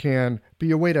can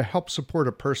be a way to help support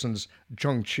a person's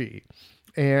zheng qi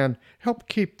and help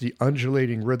keep the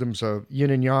undulating rhythms of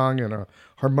yin and yang in a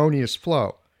harmonious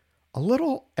flow. A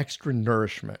little extra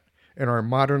nourishment in our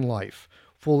modern life,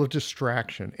 full of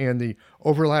distraction and the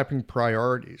overlapping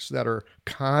priorities that are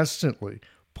constantly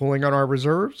pulling on our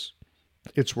reserves,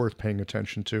 it's worth paying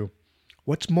attention to.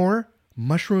 What's more,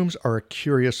 mushrooms are a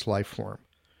curious life form.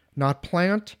 Not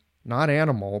plant, not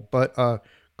animal, but a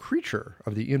creature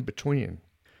of the in-between.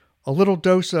 A little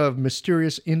dose of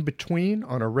mysterious in-between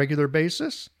on a regular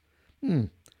basis?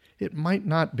 It might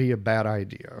not be a bad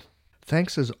idea.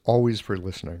 Thanks as always for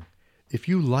listening. If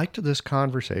you liked this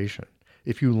conversation,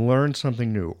 if you learned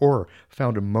something new or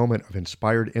found a moment of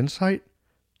inspired insight,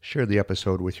 share the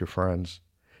episode with your friends.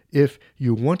 If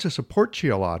you want to support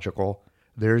Qiological,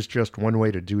 there's just one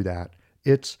way to do that.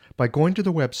 It's by going to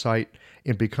the website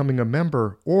and becoming a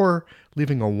member or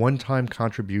leaving a one-time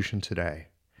contribution today.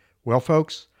 Well,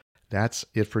 folks, that's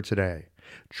it for today.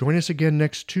 Join us again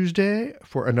next Tuesday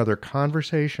for another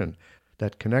conversation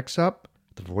that connects up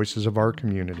the voices of our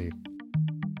community.